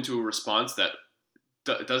forced him into a response that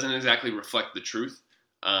doesn't exactly reflect the truth,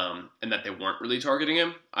 and that they weren't really targeting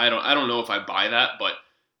him. I don't know if I buy that, but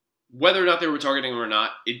whether or not they were targeting him or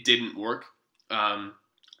not, it didn't work.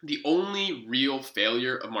 The only real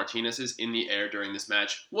failure of Martinez's in the air during this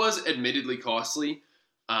match was admittedly costly,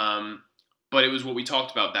 but it was what we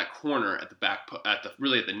talked about, that corner at the back, at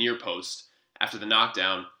the near post after the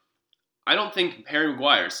knockdown. I don't think Harry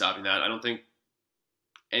Maguire is stopping that. I don't think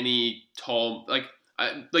any tall,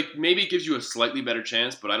 maybe it gives you a slightly better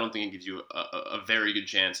chance, but I don't think it gives you a very good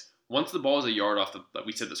chance. Once the ball is a yard off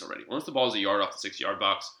we said this already. Once the ball is a yard off the 6-yard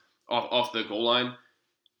box, off the goal line,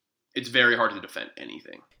 it's very hard to defend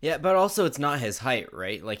anything. Yeah, but also it's not his height,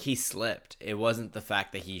 right? Like, he slipped. It wasn't the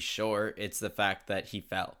fact that he's short. It's the fact that he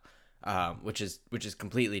fell, which is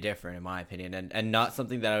completely different in my opinion, and not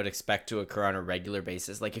something that I would expect to occur on a regular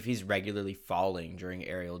basis. Like, if he's regularly falling during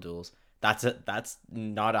aerial duels, that's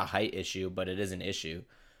not a height issue, but it is an issue.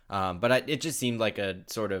 It just seemed like a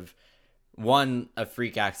sort of, one, a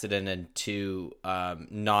freak accident, and two,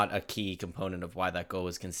 not a key component of why that goal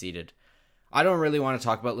was conceded. I don't really want to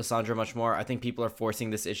talk about Lisandro much more. I think people are forcing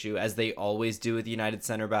this issue, as they always do with United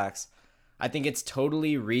center backs. I think it's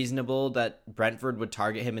totally reasonable that Brentford would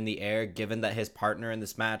target him in the air, given that his partner in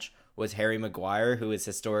this match was Harry Maguire, who is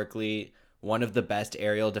historically one of the best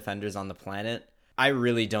aerial defenders on the planet. I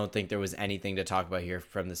really don't think there was anything to talk about here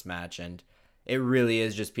from this match, and it really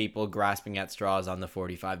is just people grasping at straws on the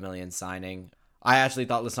 45 million signing. I actually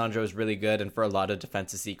thought Lisandro was really good, and for a lot of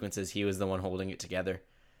defensive sequences, he was the one holding it together.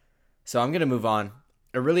 So I'm going to move on.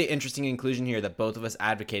 A really interesting inclusion here that both of us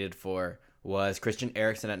advocated for was Christian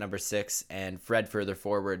Eriksen at number 6 and Fred further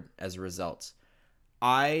forward as a result.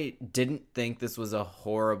 I didn't think this was a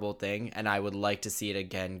horrible thing, and I would like to see it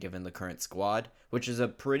again given the current squad, which is a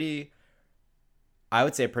pretty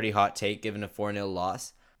hot take given a 4-0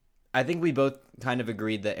 loss. I think we both kind of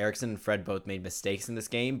agreed that Eriksen and Fred both made mistakes in this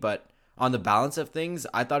game, but on the balance of things,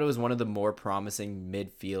 I thought it was one of the more promising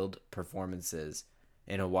midfield performances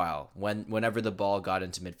in a while, whenever the ball got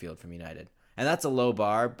into midfield from United. And that's a low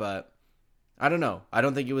bar, but I don't know. I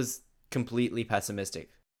don't think it was completely pessimistic.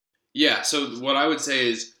 Yeah, so what I would say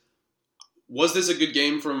is, was this a good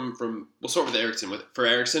game from we'll start with Eriksen. For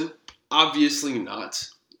Eriksen, obviously not.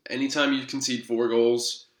 Anytime you concede 4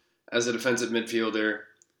 goals as a defensive midfielder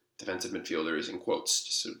is in quotes,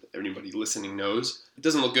 just so anybody listening knows, it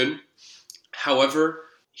doesn't look good. However,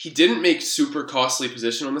 he didn't make super costly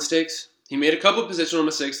positional mistakes. He made a couple of positional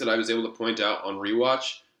mistakes that I was able to point out on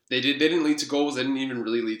rewatch. They didn't lead to goals. They didn't even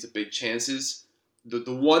really lead to big chances.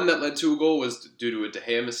 The one that led to a goal was due to a De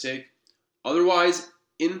Gea mistake. Otherwise,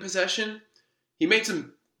 in possession, he made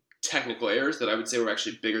some technical errors that I would say were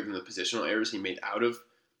actually bigger than the positional errors he made out of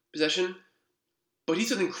possession. But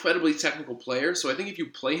he's an incredibly technical player, so I think if you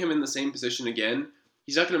play him in the same position again,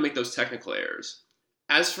 he's not going to make those technical errors.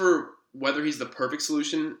 As for whether he's the perfect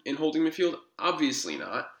solution in holding midfield, obviously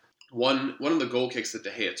not. One of the goal kicks that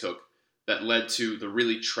De Gea took that led to the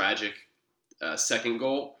really tragic second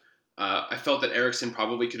goal, I felt that Eriksen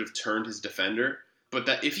probably could have turned his defender, but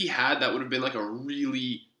that if he had, that would have been like a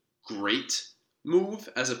really great move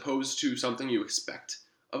as opposed to something you expect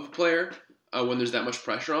of a player when there's that much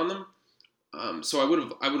pressure on them. So I would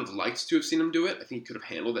have liked to have seen him do it. I think he could have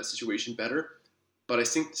handled that situation better, but I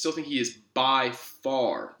still think he is by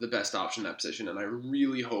far the best option in that position, and I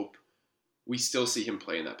really hope we still see him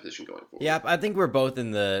play in that position going forward. Yeah, I think we're both in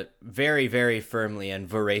the very, very firmly and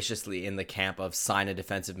voraciously in the camp of sign a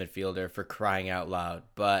defensive midfielder, for crying out loud.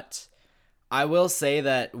 But I will say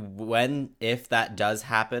that if that does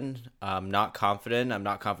happen, I'm not confident. I'm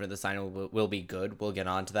not confident the signing will be good. We'll get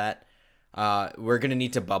on to that. We're going to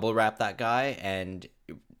need to bubble wrap that guy, and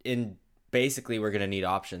basically we're going to need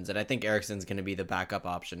options. And I think Eriksen's going to be the backup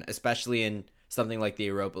option, especially in something like the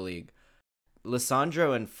Europa League.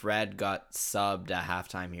 Lisandro and Fred got subbed at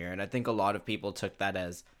halftime here, and I think a lot of people took that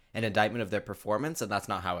as an indictment of their performance, and that's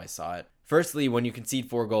not how I saw it. Firstly, when you concede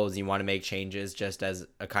 4 goals, you want to make changes just as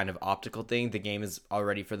a kind of optical thing. The game is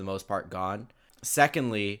already, for the most part, gone.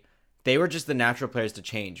 Secondly, they were just the natural players to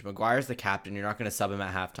change. Maguire's the captain. You're not going to sub him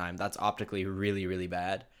at halftime. That's optically really, really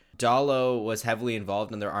bad. Dalot was heavily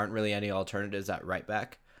involved, and there aren't really any alternatives at right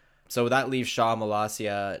back. So that leaves Shaw for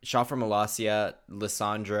Malacia,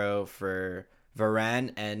 Lisandro for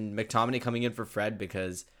Varane, and McTominay coming in for Fred,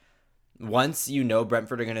 because once you know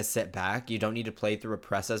Brentford are going to sit back, you don't need to play through a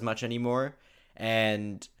press as much anymore.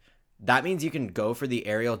 And that means you can go for the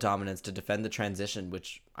aerial dominance to defend the transition,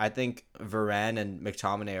 which I think Varane and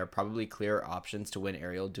McTominay are probably clear options to win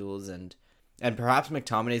aerial duels. And And perhaps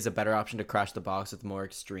McTominay is a better option to crash the box with more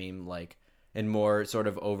extreme, and more sort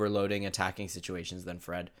of overloading attacking situations than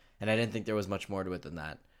Fred. And I didn't think there was much more to it than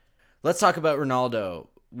that. Let's talk about Ronaldo.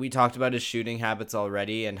 We talked about his shooting habits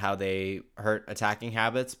already and how they hurt attacking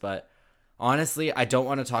habits, but honestly, I don't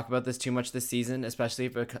want to talk about this too much this season, especially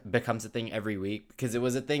if it becomes a thing every week, because it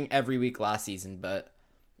was a thing every week last season, but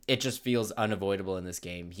it just feels unavoidable in this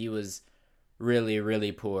game. He was really,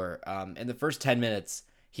 really poor. In the first 10 minutes,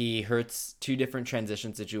 he hurts two different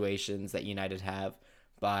transition situations that United have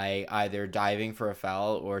by either diving for a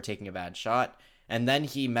foul or taking a bad shot. And then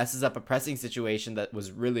he messes up a pressing situation that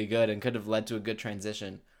was really good and could have led to a good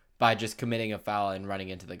transition by just committing a foul and running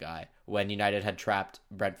into the guy when United had trapped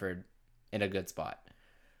Brentford in a good spot.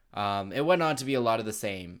 It went on to be a lot of the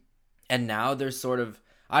same. And now there's sort of,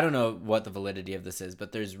 I don't know what the validity of this is,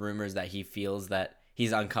 but there's rumors that he feels that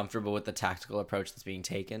he's uncomfortable with the tactical approach that's being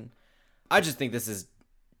taken. I just think this is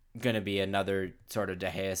going to be another sort of De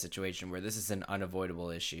Gea situation where this is an unavoidable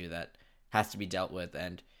issue that has to be dealt with.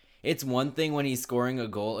 And it's one thing when he's scoring a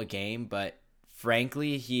goal a game, but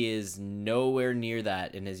frankly, he is nowhere near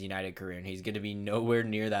that in his United career, and he's going to be nowhere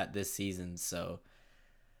near that this season. So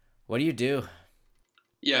what do you do?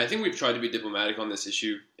 Yeah, I think we've tried to be diplomatic on this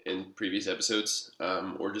issue in previous episodes,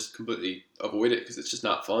 or just completely avoid it because it's just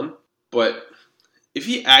not fun. But if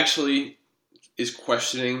he actually is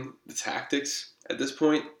questioning the tactics at this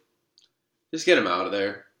point, just get him out of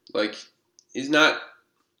there. Like, he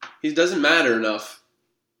doesn't matter enough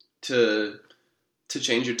to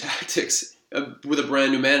change your tactics with a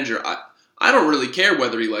brand new manager. I don't really care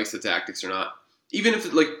whether he likes the tactics or not. Even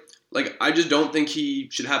if I just don't think he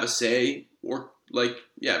should have a say or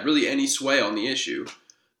really any sway on the issue.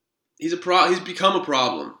 He's become a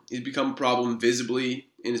problem. He's become a problem visibly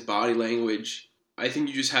in his body language. I think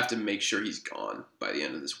you just have to make sure he's gone by the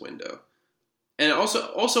end of this window. And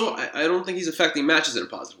also, I don't think he's affecting matches in a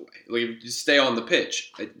positive way. Like, if you stay on the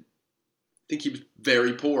pitch, I think he was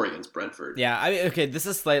very poor against Brentford. Yeah, I mean, okay, this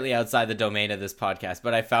is slightly outside the domain of this podcast,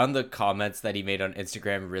 but I found the comments that he made on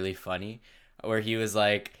Instagram really funny, where he was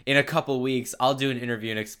like, in a couple weeks, I'll do an interview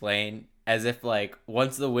and explain, as if,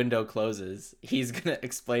 once the window closes, he's going to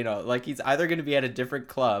explain all, he's either going to be at a different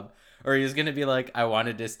club, or he's going to be like, I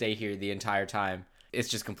wanted to stay here the entire time. It's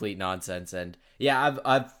just complete nonsense. And yeah,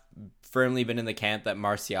 I've firmly been in the camp that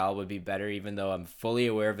Martial would be better, even though I'm fully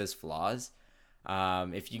aware of his flaws.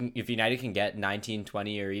 If United can get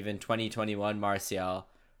 1920 or even 2021 Martial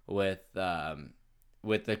with the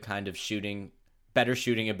kind of better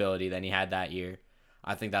shooting ability than he had that year,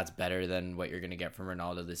 I think that's better than what you're going to get from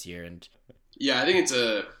Ronaldo this year. And yeah, I think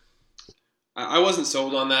I wasn't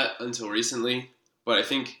sold on that until recently, but I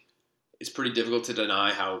think it's pretty difficult to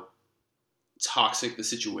deny how toxic the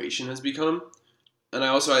situation has become. And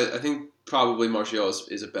I think probably Martial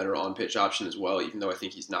is a better on-pitch option as well, even though I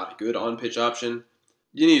think he's not a good on-pitch option.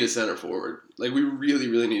 You need a center forward. We really,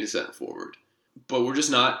 really need a center forward. But we're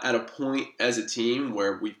just not at a point as a team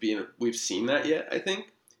where we've seen that yet, I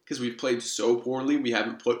think, because we've played so poorly. We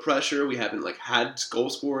haven't put pressure. We haven't had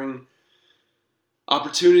goal-scoring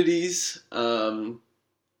opportunities.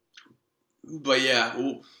 But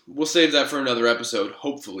yeah, we'll save that for another episode,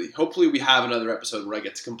 hopefully. Hopefully we have another episode where I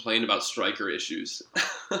get to complain about striker issues.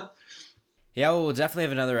 Yeah, well, we'll definitely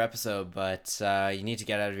have another episode, but you need to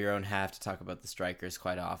get out of your own half to talk about the strikers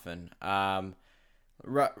quite often. I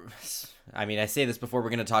mean, I say this before we're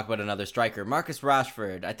going to talk about another striker. Marcus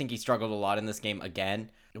Rashford, I think he struggled a lot in this game again.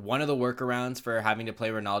 One of the workarounds for having to play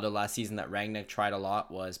Ronaldo last season that Rangnick tried a lot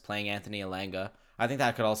was playing Anthony Elanga. I think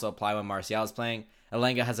that could also apply when Martial is playing.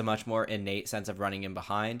 Elanga has a much more innate sense of running in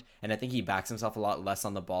behind, and I think he backs himself a lot less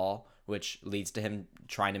on the ball, which leads to him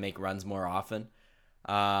trying to make runs more often.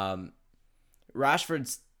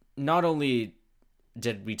 Rashford's, not only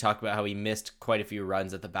did we talk about how he missed quite a few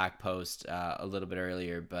runs at the back post a little bit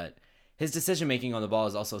earlier, but his decision making on the ball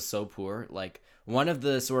is also so poor. One of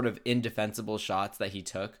the sort of indefensible shots that he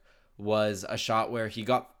took was a shot where he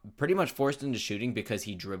got pretty much forced into shooting because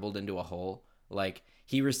he dribbled into a hole.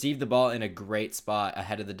 He received the ball in a great spot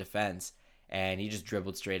ahead of the defense, and he just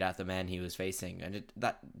dribbled straight at the man he was facing. And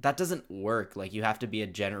that doesn't work. You have to be a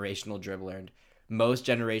generational dribbler, and most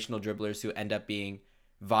generational dribblers who end up being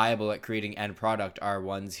viable at creating end product are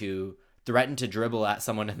ones who threaten to dribble at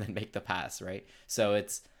someone and then make the pass, right? So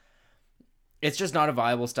it's just not a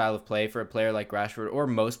viable style of play for a player like Rashford, or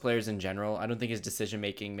most players in general. I don't think his decision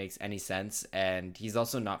making makes any sense, and he's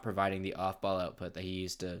also not providing the off-ball output that he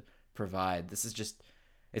used to provide. This is just,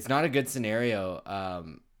 it's not a good scenario.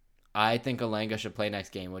 I think Elanga should play next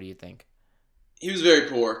game. What do you think? He was very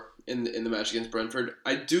poor in the match against Brentford.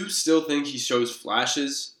 I do still think he shows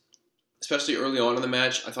flashes especially early on in the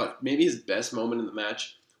match. I thought maybe his best moment in the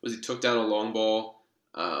match was he took down a long ball,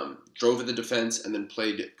 drove at the defense, and then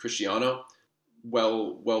played Cristiano.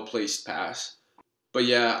 Well placed pass. But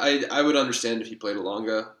yeah, I would understand if he played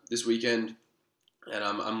Elanga this weekend, and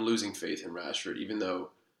I'm losing faith in Rashford, even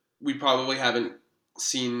though we probably haven't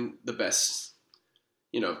seen the best,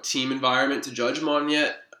 team environment to judge him on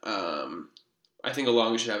yet. I think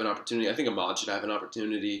Elanga should have an opportunity. I think Ahmad should have an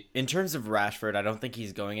opportunity. In terms of Rashford, I don't think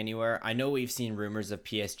he's going anywhere. I know we've seen rumors of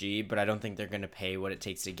PSG, but I don't think they're going to pay what it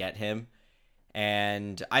takes to get him.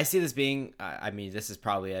 And I see this being, this is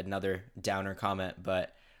probably another downer comment,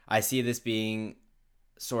 but I see this being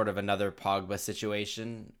sort of another Pogba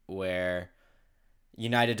situation where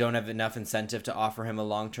United don't have enough incentive to offer him a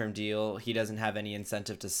long-term deal. He doesn't have any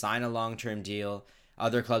incentive to sign a long-term deal.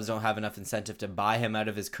 Other clubs don't have enough incentive to buy him out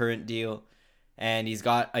of his current deal. And he's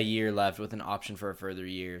got a year left with an option for a further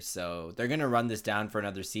year. So they're going to run this down for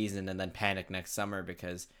another season and then panic next summer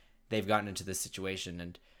because they've gotten into this situation.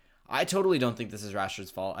 And I totally don't think this is Rashford's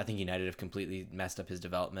fault. I think United have completely messed up his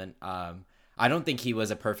development. I don't think he was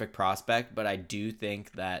a perfect prospect, but I do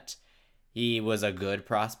think that he was a good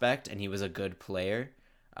prospect and he was a good player.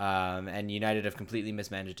 And United have completely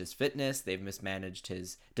mismanaged his fitness. They've mismanaged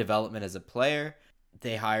his development as a player.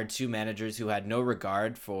 They hired two managers who had no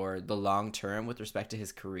regard for the long term with respect to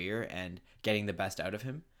his career and getting the best out of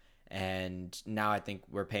him. And now I think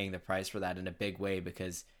we're paying the price for that in a big way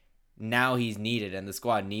because now he's needed and the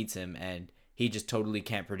squad needs him and he just totally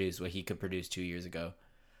can't produce what he could produce 2 years ago.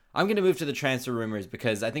 I'm going to move to the transfer rumors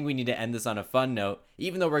because I think we need to end this on a fun note,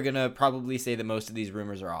 even though we're going to probably say that most of these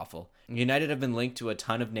rumors are awful. United have been linked to a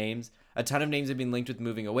ton of names. A ton of names have been linked with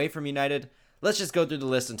moving away from United. Let's just go through the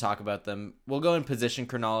list and talk about them. We'll go in position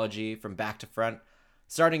chronology from back to front.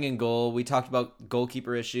 Starting in goal, we talked about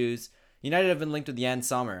goalkeeper issues. United have been linked with Jan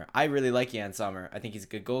Sommer. I really like Jan Sommer. I think he's a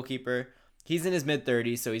good goalkeeper. He's in his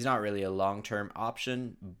mid-30s, so he's not really a long-term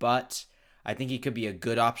option, but I think he could be a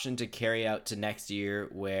good option to carry out to next year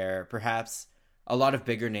where perhaps a lot of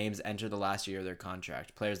bigger names enter the last year of their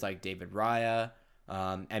contract. Players like David Raya,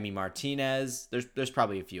 Emi Martinez. There's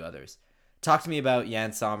probably a few others. Talk to me about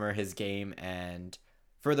Jan Sommer, his game, and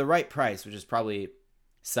for the right price, which is probably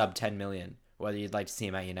sub 10 million, whether you'd like to see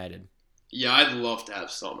him at United. Yeah, I'd love to have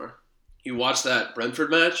Sommer. You watch that Brentford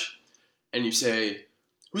match, and you say,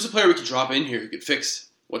 who's a player we could drop in here who could fix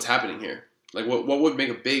what's happening here? Like, what would make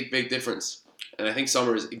a big difference? And I think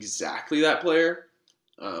Sommer is exactly that player.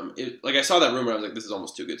 Like, I saw that rumor, I was like, this is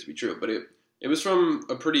almost too good to be true, but it was from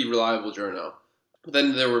a pretty reliable journal. But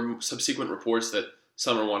then there were subsequent reports that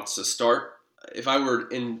Sommer wants to start. If I were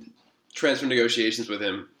in transfer negotiations with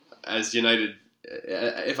him as United,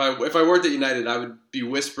 if I worked at United, I would be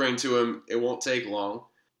whispering to him, it won't take long.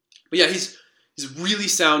 But yeah, he's really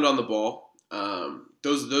sound on the ball.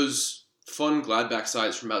 Those fun Gladbach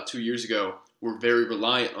sides from about 2 years ago were very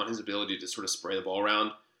reliant on his ability to sort of spray the ball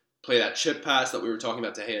around, play that chip pass that we were talking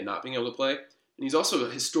about De Gea not being able to play. And he's also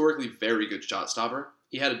a historically very good shot stopper.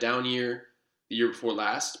 He had a down year the year before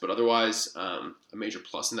last, but otherwise a major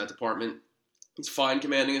plus in that department. He's fine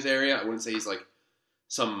commanding his area. I wouldn't say he's like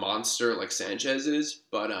some monster like Sanchez is,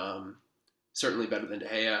 but certainly better than De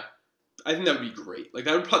Gea. I think that would be great. Like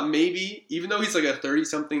that would probably maybe, even though he's like a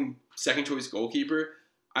 30-something second choice goalkeeper,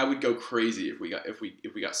 I would go crazy if we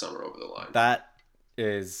got Sommer over the line. That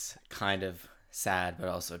is kind of sad, but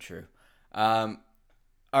also true. All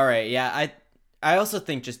right, yeah, I also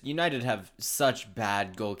think just United have such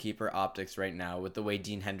bad goalkeeper optics right now with the way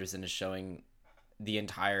Dean Henderson is showing the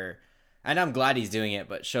entire, and I'm glad he's doing it,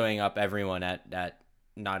 but showing up everyone at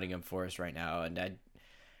Nottingham Forest right now, and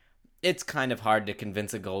it's kind of hard to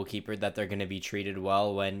convince a goalkeeper that they're going to be treated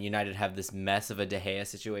well when United have this mess of a De Gea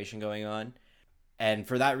situation going on. And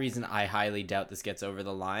for that reason, I highly doubt this gets over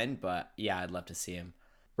the line, but yeah, I'd love to see him.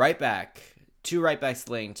 Right back. 2 right backs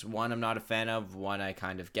linked. One I'm not a fan of, one I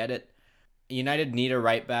kind of get it. United need a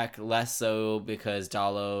right back, less so because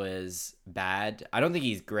Dalot is bad. I don't think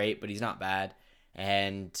he's great, but he's not bad.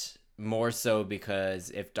 And more so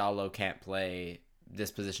because if Dalot can't play,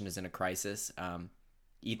 this position is in a crisis.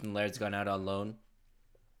 Ethan Laird's gone out on loan.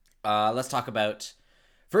 Let's talk about...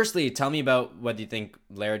 Firstly, tell me about whether you think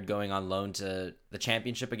Laird going on loan to the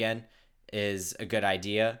Championship again is a good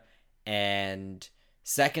idea. And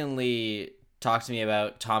secondly, talk to me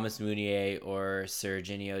about Thomas Meunier or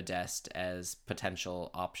Serginho Dest as potential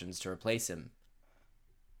options to replace him.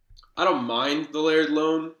 I don't mind the Laird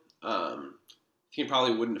loan. I think it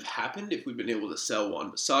probably wouldn't have happened if we'd been able to sell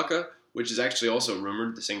Wan-Bissaka, which is actually also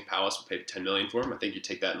rumored. The St. Palace would pay $10 million for him. I think you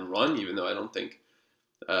take that and run, even though I don't think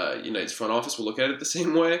United's front office will look at it the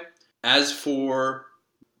same way. As for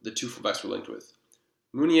the 2 fullbacks we're linked with,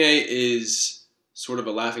 Meunier is sort of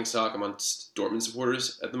a laughingstock amongst Dortmund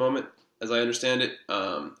supporters at the moment, as I understand it.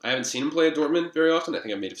 I haven't seen him play at Dortmund very often. I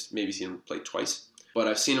think I've maybe seen him play twice. But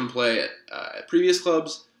I've seen him play at previous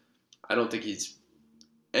clubs. I don't think he's...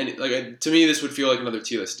 to me, this would feel like another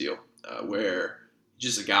Tielis deal, where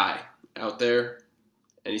he's just a guy out there,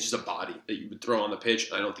 and he's just a body that you would throw on the pitch,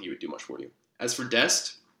 and I don't think he would do much for you. As for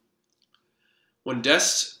Dest, when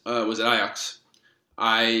Dest was at Ajax,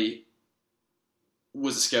 I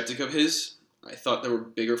was a skeptic of his. I thought there were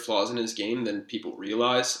bigger flaws in his game than people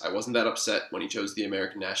realize. I wasn't that upset when he chose the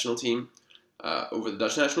American national team over the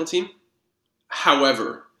Dutch national team.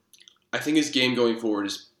 However, I think his game going forward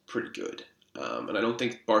is pretty good. And I don't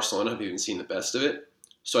think Barcelona have even seen the best of it.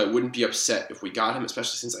 So I wouldn't be upset if we got him,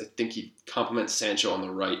 especially since I think he complements Sancho on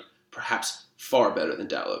the right perhaps far better than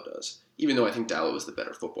Dalot does, even though I think Dalot is the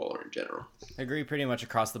better footballer in general. I agree pretty much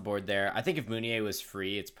across the board there. I think if Meunier was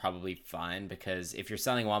free, it's probably fine, because if you're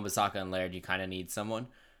selling Wan-Bissaka and Laird, you kind of need someone.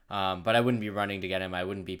 But I wouldn't be running to get him. I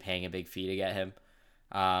wouldn't be paying a big fee to get him.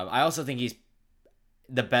 I also think he's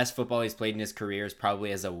the best football he's played in his career is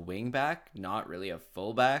probably as a wing back, not really a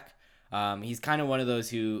full back. He's kind of one of those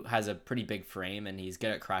who has a pretty big frame, and he's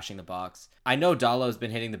good at crashing the box. I know Dalot's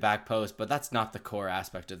been hitting the back post, but that's not the core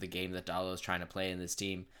aspect of the game that Dalot's trying to play in this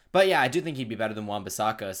team. But yeah, I do think he'd be better than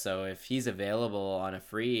Wan-Bissaka, so if he's available on a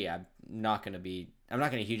free, I'm not going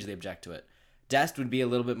to hugely object to it. Dest would be a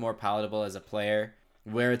little bit more palatable as a player.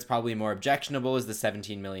 Where it's probably more objectionable is the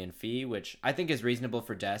 17 million fee, which I think is reasonable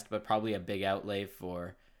for Dest, but probably a big outlay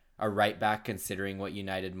for a right back considering what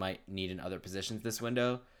United might need in other positions this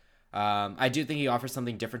window. I do think he offers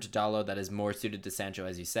something different to Dalot that is more suited to Sancho,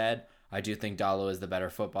 as you said. I do think Dalot is the better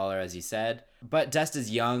footballer, as you said. But Dest is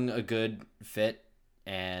young, a good fit,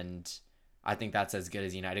 and I think that's as good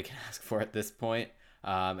as United can ask for at this point.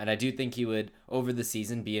 And I do think he would, over the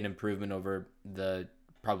season, be an improvement over the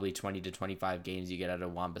probably 20 to 25 games you get out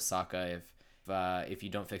of Wan-Bissaka if you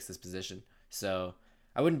don't fix this position. So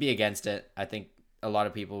I wouldn't be against it. I think a lot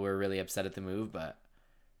of people were really upset at the move, but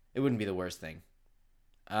it wouldn't be the worst thing.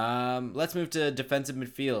 Let's move to defensive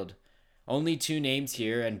midfield. Only two names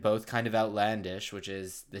here, and both kind of outlandish, which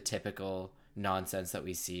is the typical nonsense that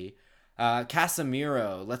we see.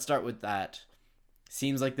 Casemiro, let's start with that.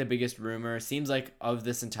 Seems like the biggest rumor. Seems like of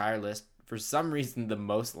this entire list, for some reason, the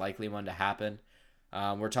most likely one to happen.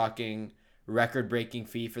 We're talking record-breaking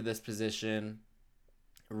fee for this position,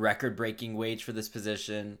 record-breaking wage for this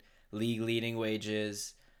position, league-leading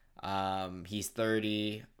wages. He's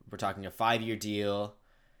 30. We're talking a 5-year deal.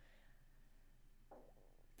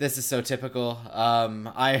 This is so typical.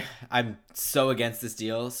 I'm so against this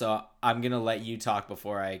deal, so I'm going to let you talk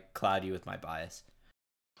before I cloud you with my bias.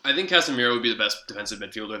 I think Casemiro would be the best defensive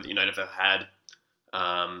midfielder that United have had.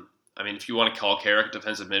 I mean, if you want to call Carrick a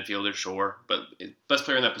defensive midfielder, sure, but best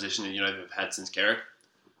player in that position that United have had since Carrick.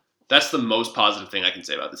 That's the most positive thing I can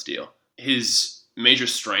say about this deal. His major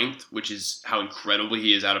strength, which is how incredibly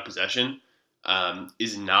he is out of possession,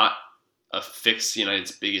 is not a fix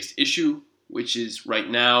United's biggest issue, which is right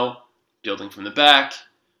now building from the back.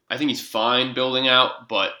 I think he's fine building out,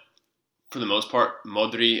 but for the most part,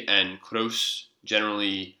 Modri and Kroos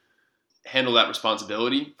generally handle that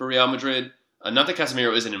responsibility for Real Madrid. Not that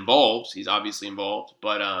Casemiro isn't involved. He's obviously involved,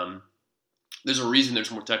 but there's a reason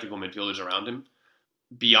there's more technical midfielders around him.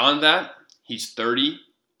 Beyond that, he's 30.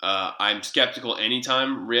 I'm skeptical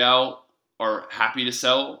anytime Real are happy to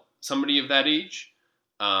sell somebody of that age,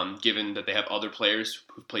 given that they have other players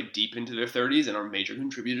who've played deep into their 30s and are major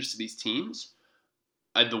contributors to these teams.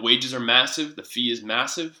 The wages are massive. The fee is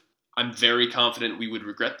massive. I'm very confident we would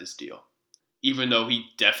regret this deal, even though he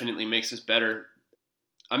definitely makes us better.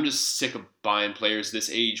 I'm just sick of buying players this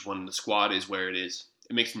age when the squad is where it is.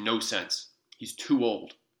 It makes no sense. He's too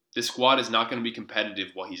old. This squad is not going to be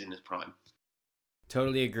competitive while he's in his prime.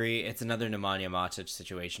 Totally agree. It's another Nemanja Matic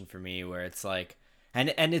situation for me where it's like,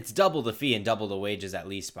 and it's double the fee and double the wages at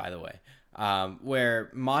least, by the way, where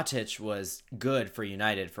Matic was good for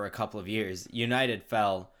United for a couple of years. United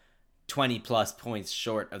fell 20 plus points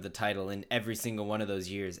short of the title in every single one of those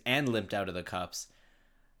years and limped out of the cups.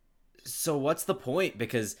 So what's the point?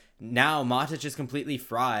 Because now Matic is completely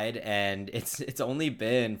fried, and it's only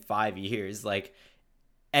been 5 years.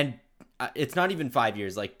 And it's not even 5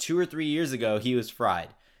 years. 2 or 3 years ago, he was fried.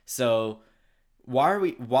 So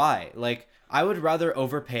why? I would rather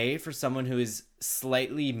overpay for someone who is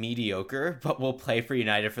slightly mediocre, but will play for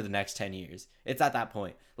United for the next 10 years. It's at that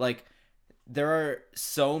point. There are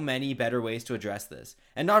so many better ways to address this.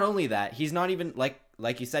 And not only that, he's not even,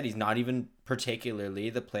 like you said, he's not even particularly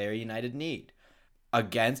the player United need.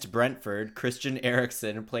 Against Brentford, Christian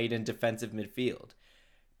Eriksen played in defensive midfield.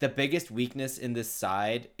 the biggest weakness in this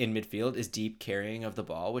side in midfield is deep carrying of the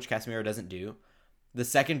ball, which Casemiro doesn't do. The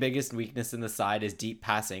second biggest weakness in the side is deep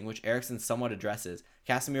passing, which Eriksen somewhat addresses.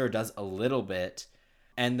 Casemiro does a little bit.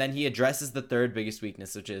 And then he addresses the third biggest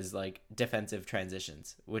weakness, which is like defensive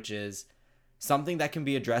transitions, which is something that can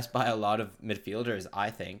be addressed by a lot of midfielders, I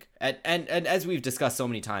think. And as we've discussed so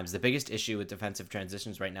many times, the biggest issue with defensive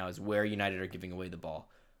transitions right now is where United are giving away the ball,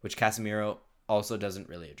 which Casemiro also doesn't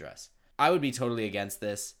really address. I would be totally against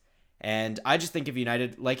this. And I just think if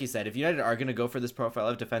United, like you said, if United are going to go for this profile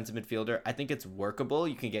of defensive midfielder, I think it's workable.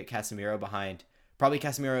 You can get Casemiro behind, probably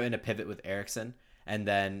Casemiro in a pivot with Eriksen, and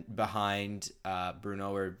then behind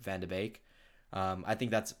Bruno or Van de Beek. I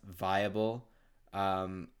think that's viable.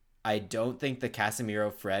 I don't think the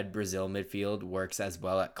Casemiro-Fred Brazil midfield works as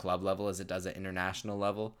well at club level as it does at international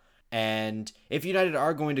level. And if United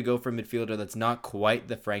are going to go for a midfielder that's not quite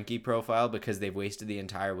the Frankie profile because they've wasted the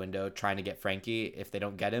entire window trying to get Frankie if they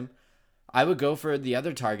don't get him, I would go for the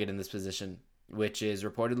other target in this position, which is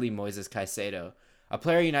reportedly Moises Caicedo, a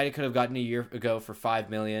player United could have gotten a year ago for $5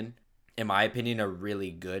 million. In my opinion, are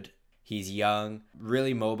really good. He's young,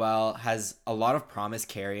 really mobile, has a lot of promise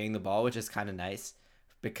carrying the ball, which is kind of nice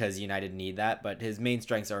because United need that. But his main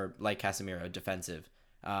strengths are, like Casemiro, defensive.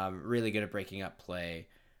 Really good at breaking up play.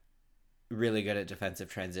 Really good at defensive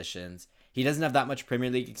transitions. He doesn't have that much Premier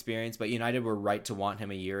League experience, but United were right to want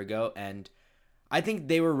him a year ago. And I think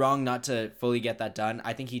they were wrong not to fully get that done.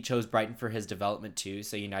 I think he chose Brighton for his development too,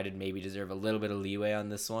 so United maybe deserve a little bit of leeway on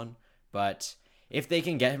this one. But if they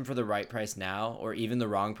can get him for the right price now, or even the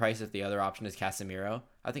wrong price if the other option is Casemiro,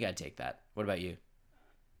 I think I'd take that. What about you?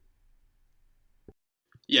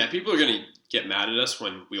 Yeah, people are going to get mad at us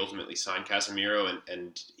when we ultimately sign Casemiro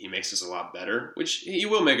and he makes us a lot better, which he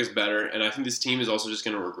will make us better. And I think this team is also just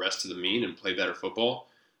going to regress to the mean and play better football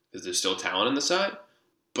because there's still talent in the side.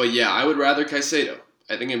 But yeah, I would rather Caicedo.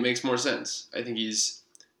 I think it makes more sense. I think he's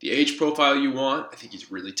the age profile you want. I think he's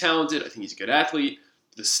really talented. I think he's a good athlete.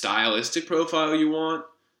 The stylistic profile you want.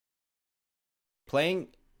 Playing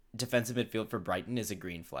defensive midfield for Brighton is a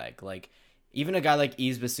green flag. Like, even a guy like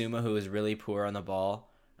Yves Bissouma, who is really poor on the ball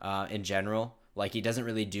in general, like he doesn't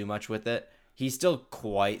really do much with it, he's still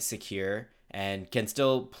quite secure and can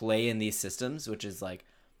still play in these systems, which is like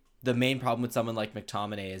the main problem with someone like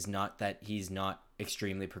McTominay is not that he's not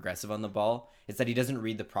extremely progressive on the ball. It's that he doesn't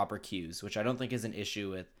read the proper cues, which I don't think is an issue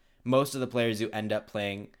with most of the players who end up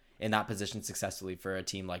playing in that position successfully for a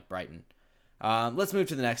team like Brighton. Let's move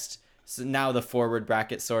to the next. So now the forward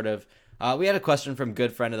bracket, sort of. We had a question from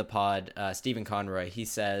good friend of the pod, Stephen Conroy. He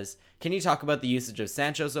says, can you talk about the usage of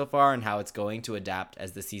Sancho so far and how it's going to adapt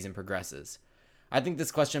as the season progresses? I think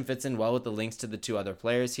this question fits in well with the links to the two other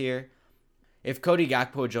players here. If Cody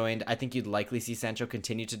Gakpo joined, I think you'd likely see Sancho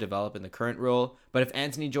continue to develop in the current role, but if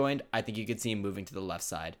Antony joined, I think you could see him moving to the left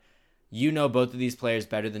side. You know both of these players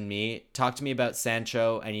better than me. Talk to me about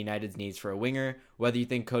Sancho and United's needs for a winger, whether you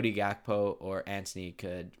think Cody Gakpo or Antony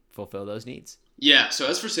could fulfill those needs. Yeah, so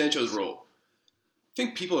as for Sancho's role, I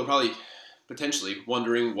think people are probably potentially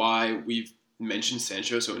wondering why we've mentioned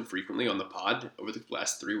Sancho so infrequently on the pod over the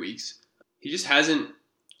last 3 weeks. He just hasn't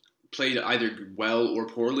played either well or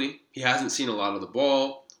poorly. He hasn't seen a lot of the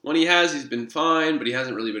ball. When he has, he's been fine, but he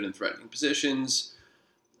hasn't really been in threatening positions.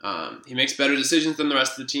 He makes better decisions than the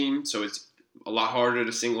rest of the team, so it's a lot harder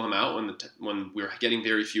to single him out when we're getting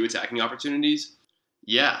very few attacking opportunities.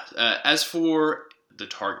 Yeah, as for the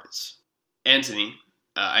targets, Antony,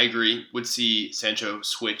 I agree, would see Sancho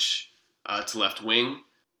switch to left wing.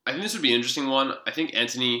 I think this would be an interesting one. I think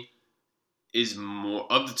Antony is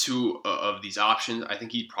more of the two of these options. I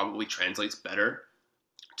think he probably translates better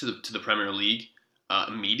to the Premier League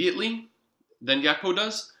immediately than Gakpo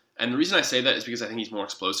does. And the reason I say that is because I think he's more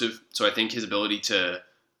explosive. So I think his ability to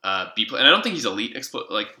and I don't think he's elite,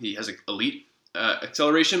 he has elite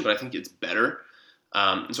acceleration, but I think it's better.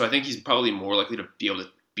 So I think he's probably more likely to be able to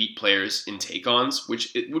beat players in take-ons,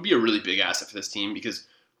 which it would be a really big asset for this team because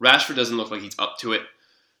Rashford doesn't look like he's up to it.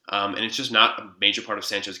 And it's just not a major part of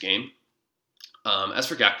Sancho's game. As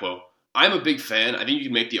for Gakpo, I'm a big fan. I think you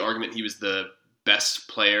can make the argument he was the best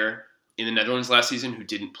player in the Netherlands last season who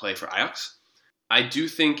didn't play for Ajax. I do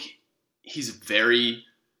think he's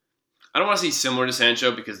I don't want to say similar to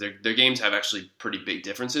Sancho because their games have actually pretty big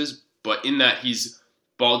differences, but in that he's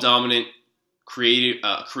ball dominant,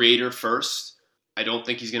 creator first. I don't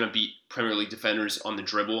think he's going to beat Premier League defenders on the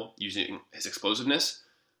dribble using his explosiveness.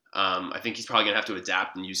 I think he's probably going to have to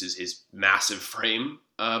adapt and uses his massive frame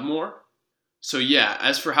more. So yeah,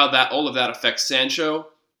 as for how all of that affects Sancho,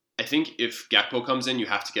 I think if Gakpo comes in, you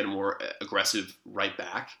have to get a more aggressive right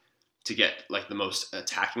back to get like the most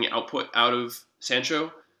attacking output out of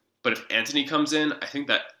Sancho. But if Antony comes in, I think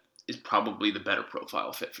that is probably the better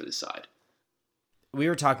profile fit for this side. We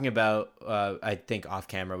were talking about, I think off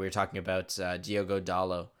camera, we were talking about Diogo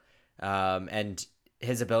Dalot, and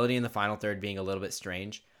his ability in the final third being a little bit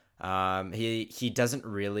strange. He doesn't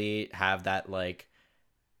really have that like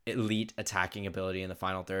elite attacking ability in the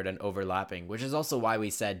final third and overlapping, which is also why we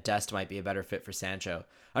said Dest might be a better fit for Sancho.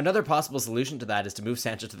 Another possible solution to that is to move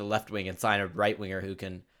Sancho to the left wing and sign a right winger who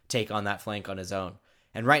can take on that flank on his own.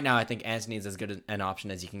 And right now, I think Antony is as good an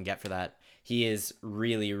option as you can get for that. He is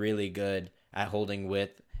really, really good at holding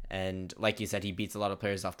width, and like you said, he beats a lot of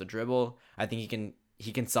players off the dribble. I think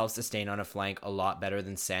he can self-sustain on a flank a lot better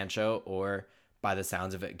than Sancho or, by the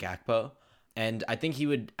sounds of it, Gakpo. And I think he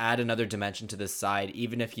would add another dimension to this side,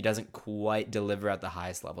 even if he doesn't quite deliver at the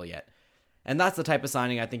highest level yet. And that's the type of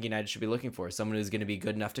signing I think United should be looking for. Someone who's going to be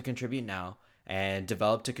good enough to contribute now and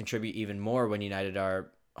develop to contribute even more when United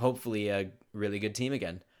are hopefully a really good team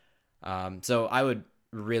again. So I would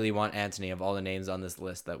really want Antony of all the names on this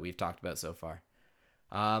list that we've talked about so far.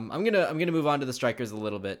 I'm gonna move on to the strikers a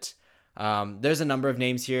little bit. There's a number of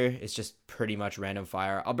names here. It's just pretty much random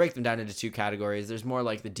fire. I'll break them down into two categories. There's more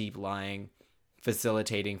like the deep lying,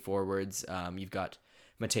 facilitating forwards. You've got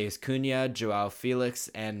Mateus Cunha, Joao Felix,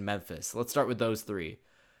 and Memphis. Let's start with those three.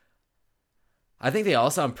 I think they all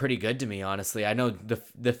sound pretty good to me, honestly. I know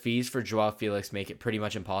the fees for Joao Felix make it pretty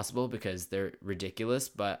much impossible because they're ridiculous,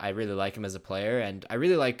 but I really like him as a player, and I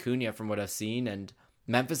really like Cunha from what I've seen, and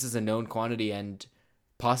Memphis is a known quantity and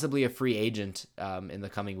possibly a free agent in the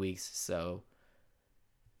coming weeks. So,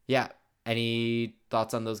 yeah. Any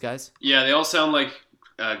thoughts on those guys? Yeah, they all sound like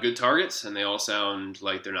good targets, and they all sound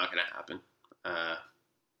like they're not going to happen.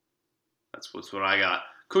 That's what I got.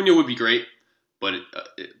 Cunha would be great, but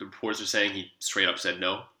the reports are saying he straight up said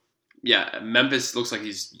no. Yeah, Memphis looks like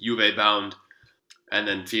he's Juve bound, and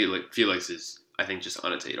then Felix is, I think, just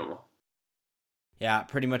unattainable. Yeah,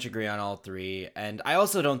 pretty much agree on all three. And I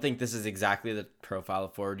also don't think this is exactly the profile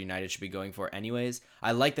of forward United should be going for anyways.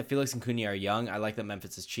 I like that Felix and Cunha are young. I like that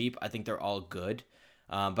Memphis is cheap. I think they're all good.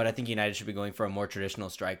 But I think United should be going for a more traditional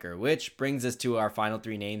striker, which brings us to our final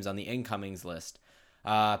three names on the incomings list.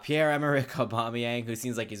 Pierre-Emerick Aubameyang, who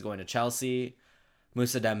seems like he's going to Chelsea,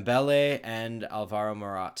 Moussa Dembele, and Alvaro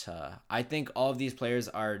Morata. I think all of these players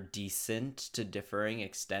are decent to differing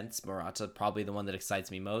extents. Morata probably the one that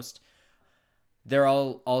excites me most. They're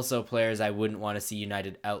all also players I wouldn't want to see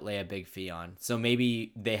United outlay a big fee on. So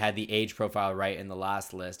maybe they had the age profile right in the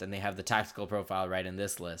last list and they have the tactical profile right in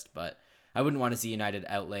this list, but I wouldn't want to see United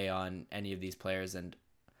outlay on any of these players. And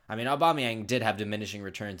I mean, Aubameyang did have diminishing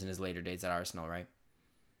returns in his later days at Arsenal, right?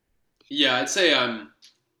 Yeah, I'd say I'm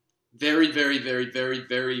very, very, very, very,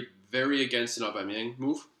 very, very against an Aubameyang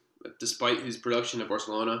move, despite his production at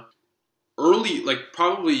Barcelona. Early, like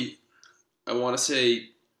probably, I want to say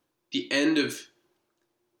the end of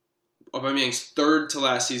Aubameyang's third to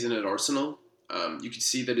last season at Arsenal, you could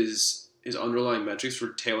see that his underlying metrics were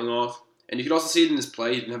tailing off. And you could also see it in his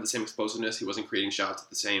play. He didn't have the same explosiveness. He wasn't creating shots at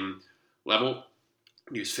the same level.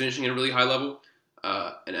 He was finishing at a really high level.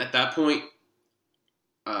 And at that point,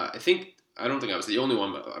 I don't think I was the only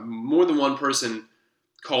one, but more than one person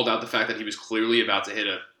called out the fact that he was clearly about to hit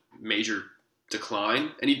a major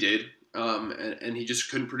decline. And he did. And he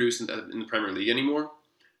just couldn't produce in the Premier League anymore.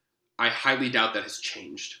 I highly doubt that has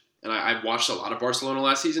changed. And I watched a lot of Barcelona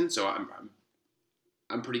last season, so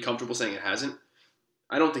I'm pretty comfortable saying it hasn't.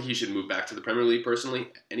 I don't think he should move back to the Premier League personally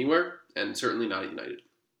anywhere, and certainly not at United.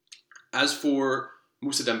 As for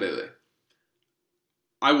Moussa Dembele,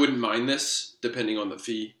 I wouldn't mind this depending on the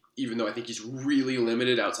fee, even though I think he's really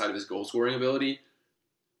limited outside of his goal-scoring ability.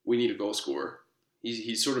 We need a goal scorer.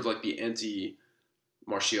 He's sort of like the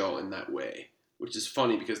anti-Martial in that way, which is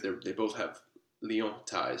funny because they both have Lyon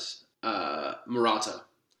ties. Morata.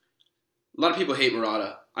 A lot of people hate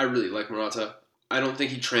Morata. I really like Morata. I don't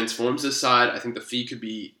think he transforms this side. I think the fee could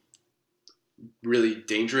be really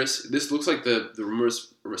dangerous. This looks like the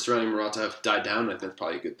rumors surrounding Morata have died down. I think that's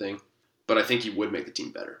probably a good thing. But I think he would make the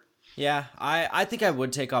team better. Yeah, I think I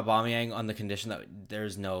would take Aubameyang on the condition that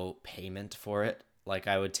there's no payment for it. Like,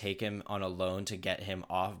 I would take him on a loan to get him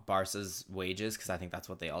off Barca's wages because I think that's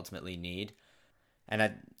what they ultimately need.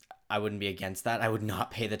 And I wouldn't be against that. I would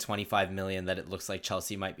not pay the $25 million that it looks like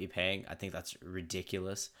Chelsea might be paying. I think that's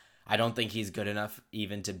ridiculous. I don't think he's good enough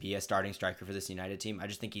even to be a starting striker for this United team. I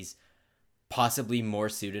just think he's possibly more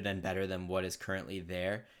suited and better than what is currently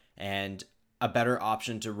there, and a better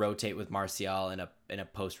option to rotate with Martial in a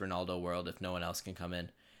post-Ronaldo world if no one else can come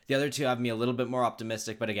in. The other two have me a little bit more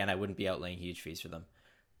optimistic, but again, I wouldn't be outlaying huge fees for them.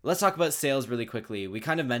 Let's talk about sales really quickly. We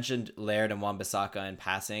kind of mentioned Laird and Wan-Bissaka in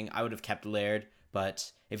passing. I would have kept Laird,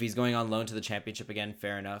 But if he's going on loan to the Championship again,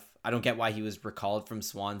 fair enough. I don't get why he was recalled from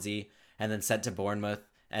Swansea and then sent to Bournemouth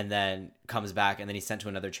and then comes back and then he's sent to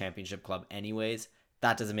another Championship club anyways.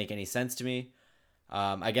 That doesn't make any sense to me.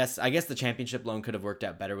 I guess the Championship loan could have worked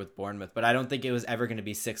out better with Bournemouth, but I don't think it was ever going to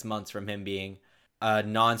be 6 months from him being a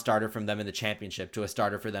non-starter from them in the Championship to a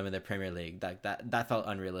starter for them in the Premier League. That felt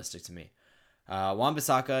unrealistic to me.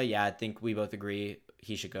 Wan-Bissaka, yeah, I think we both agree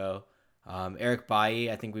he should go. Eric Bailly,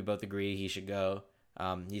 I think we both agree he should go.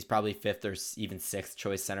 He's probably 5th or even 6th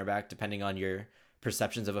choice center back, depending on your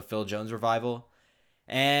perceptions of a Phil Jones revival.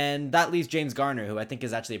 And that leaves James Garner, who I think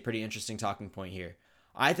is actually a pretty interesting talking point here.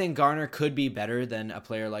 I think Garner could be better than a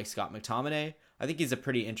player like Scott McTominay. I think he's a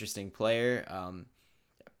pretty interesting player.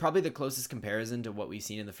 Probably the closest comparison to what we've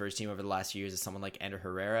seen in the first team over the last few years is someone like Ander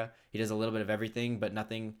Herrera. He does a little bit of everything, but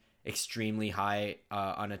nothing extremely high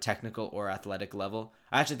on a technical or athletic level.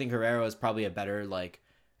 I actually think Herrera is probably a better, like,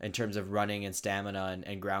 in terms of running and stamina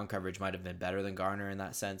and ground coverage, might have been better than Garner in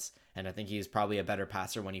that sense. And I think he was probably a better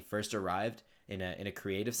passer when he first arrived in a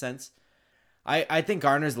creative sense. I think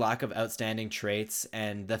Garner's lack of outstanding traits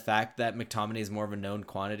and the fact that McTominay is more of a known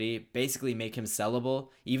quantity basically make him sellable.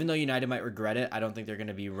 Even though United might regret it, I don't think they're going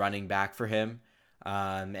to be running back for him.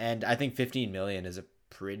 And I think 15 million is a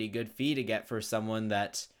pretty good fee to get for someone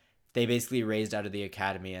that they basically raised out of the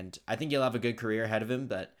academy. And I think he'll have a good career ahead of him,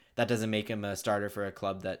 but that doesn't make him a starter for a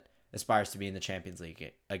club that aspires to be in the Champions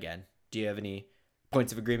League again. Do you have any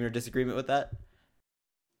points of agreement or disagreement with that?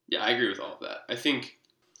 Yeah, I agree with all of that. I think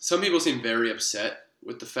some people seem very upset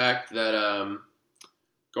with the fact that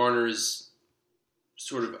Garner is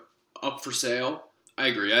sort of up for sale. I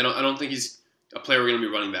agree. I don't think he's a player we're going to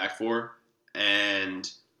be running back for. And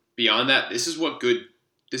beyond that, this is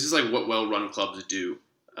like what well-run clubs do.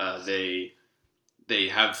 They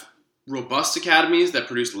have robust academies that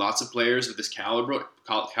produce lots of players of this caliber,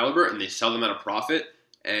 and they sell them at a profit,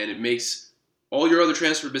 and it makes all your other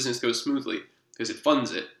transfer business go smoothly because it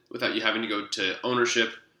funds it without you having to go to ownership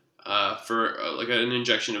for like an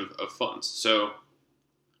injection of funds. So,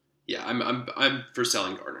 yeah, I'm for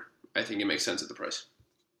selling Garner. I think it makes sense at the price.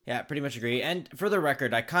 Yeah, pretty much agree. And for the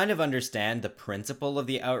record, I kind of understand the principle of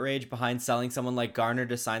the outrage behind selling someone like Garner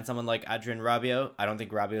to sign someone like Adrien Rabiot. I don't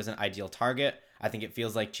think Rabiot is an ideal target. I think it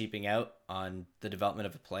feels like cheaping out on the development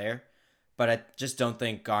of a player. But I just don't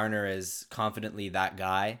think Garner is confidently that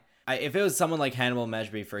guy. If it was someone like Hannibal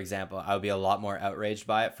Mejbri, for example, I would be a lot more outraged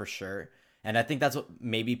by it for sure. And I think that's what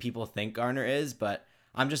maybe people think Garner is, but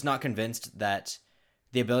I'm just not convinced that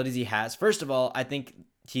the abilities he has. First of all, I think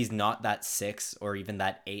he's not that 6 or even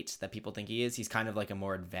that 8 that people think he is. He's kind of like a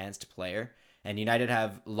more advanced player. And United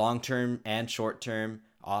have long-term and short-term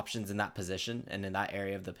options in that position and in that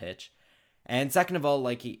area of the pitch. And second of all,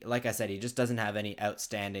 like I said, he just doesn't have any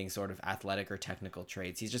outstanding sort of athletic or technical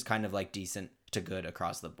traits. He's just kind of like decent to good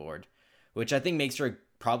across the board, which I think makes for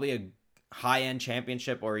probably a high-end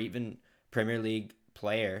Championship or even Premier League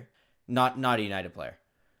player, not a United player.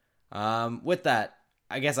 With that,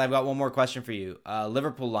 I guess I've got one more question for you.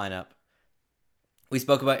 Liverpool lineup. We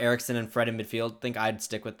spoke about Eriksen and Fred in midfield. Think I'd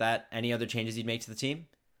stick with that. Any other changes you'd make to the team?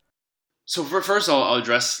 So first, I'll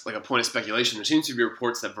address like a point of speculation. There seems to be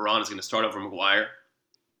reports that Varane is going to start over Maguire.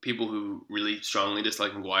 People who really strongly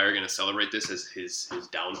dislike Maguire are going to celebrate this as his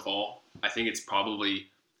downfall. I think it's probably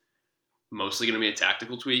mostly going to be a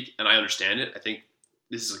tactical tweak, and I understand it. I think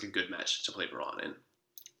this is like a good match to play Varane in.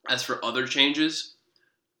 As for other changes,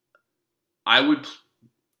 I would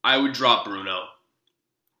drop Bruno.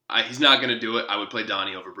 He's not going to do it. I would play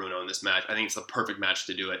Donny over Bruno in this match. I think it's the perfect match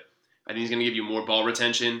to do it. I think he's going to give you more ball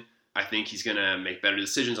retention. I think he's going to make better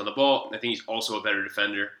decisions on the ball. I think he's also a better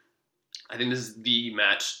defender. I think this is the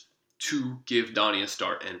match to give Donny a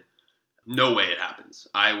start, and no way it happens.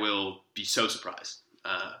 I will be so surprised.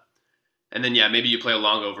 And then, yeah, maybe you play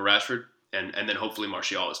Elanga over Rashford, and then hopefully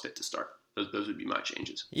Martial is fit to start. Those would be my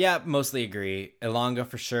changes. Yeah, mostly agree. Elanga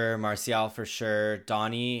for sure, Martial for sure,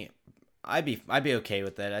 Donny, I'd be okay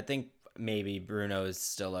with it. I think maybe Bruno is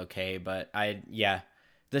still okay, but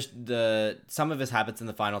the some of his habits in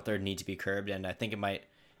the final third need to be curbed, and I think it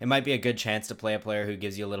might be a good chance to play a player who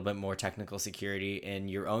gives you a little bit more technical security in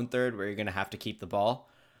your own third, where you're going to have to keep the ball.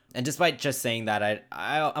 And despite just saying that,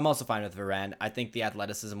 I'm also fine with Varane. I think the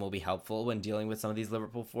athleticism will be helpful when dealing with some of these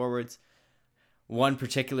Liverpool forwards. One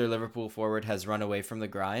particular Liverpool forward has run away from the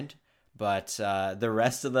grind, but the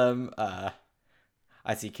rest of them,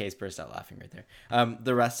 I see Case burst out laughing right there.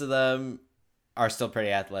 The rest of them are still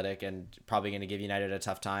pretty athletic and probably going to give United a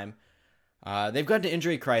tough time. They've got an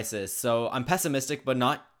injury crisis, so I'm pessimistic, but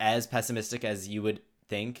not as pessimistic as you would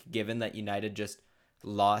think, given that United just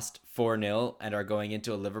lost 4-0 and are going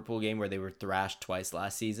into a Liverpool game where they were thrashed twice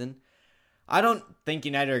last season. I don't think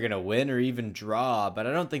United are going to win or even draw, but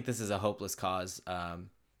I don't think this is a hopeless cause.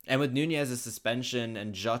 And with Nunez's suspension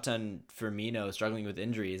and Jota and Firmino struggling with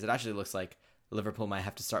injuries, it actually looks like Liverpool might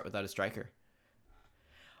have to start without a striker.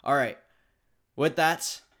 All right. With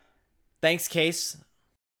that, thanks, Case.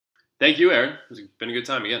 Thank you, Aaron. It's been a good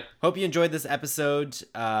time again. Hope you enjoyed this episode.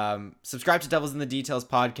 Subscribe to Devils in the Details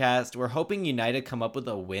podcast. We're hoping United come up with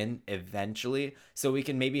a win eventually, so we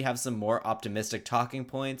can maybe have some more optimistic talking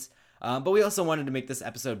points. But we also wanted to make this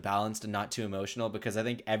episode balanced and not too emotional, because I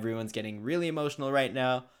think everyone's getting really emotional right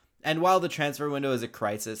now. And while the transfer window is a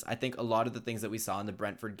crisis, I think a lot of the things that we saw in the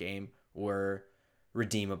Brentford game were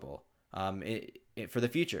redeemable for the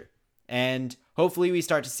future. And hopefully we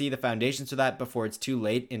start to see the foundations for that before it's too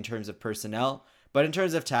late in terms of personnel. But in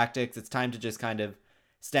terms of tactics, it's time to just kind of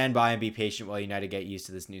stand by and be patient while United get used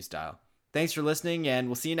to this new style. Thanks for listening, and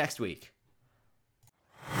we'll see you next week.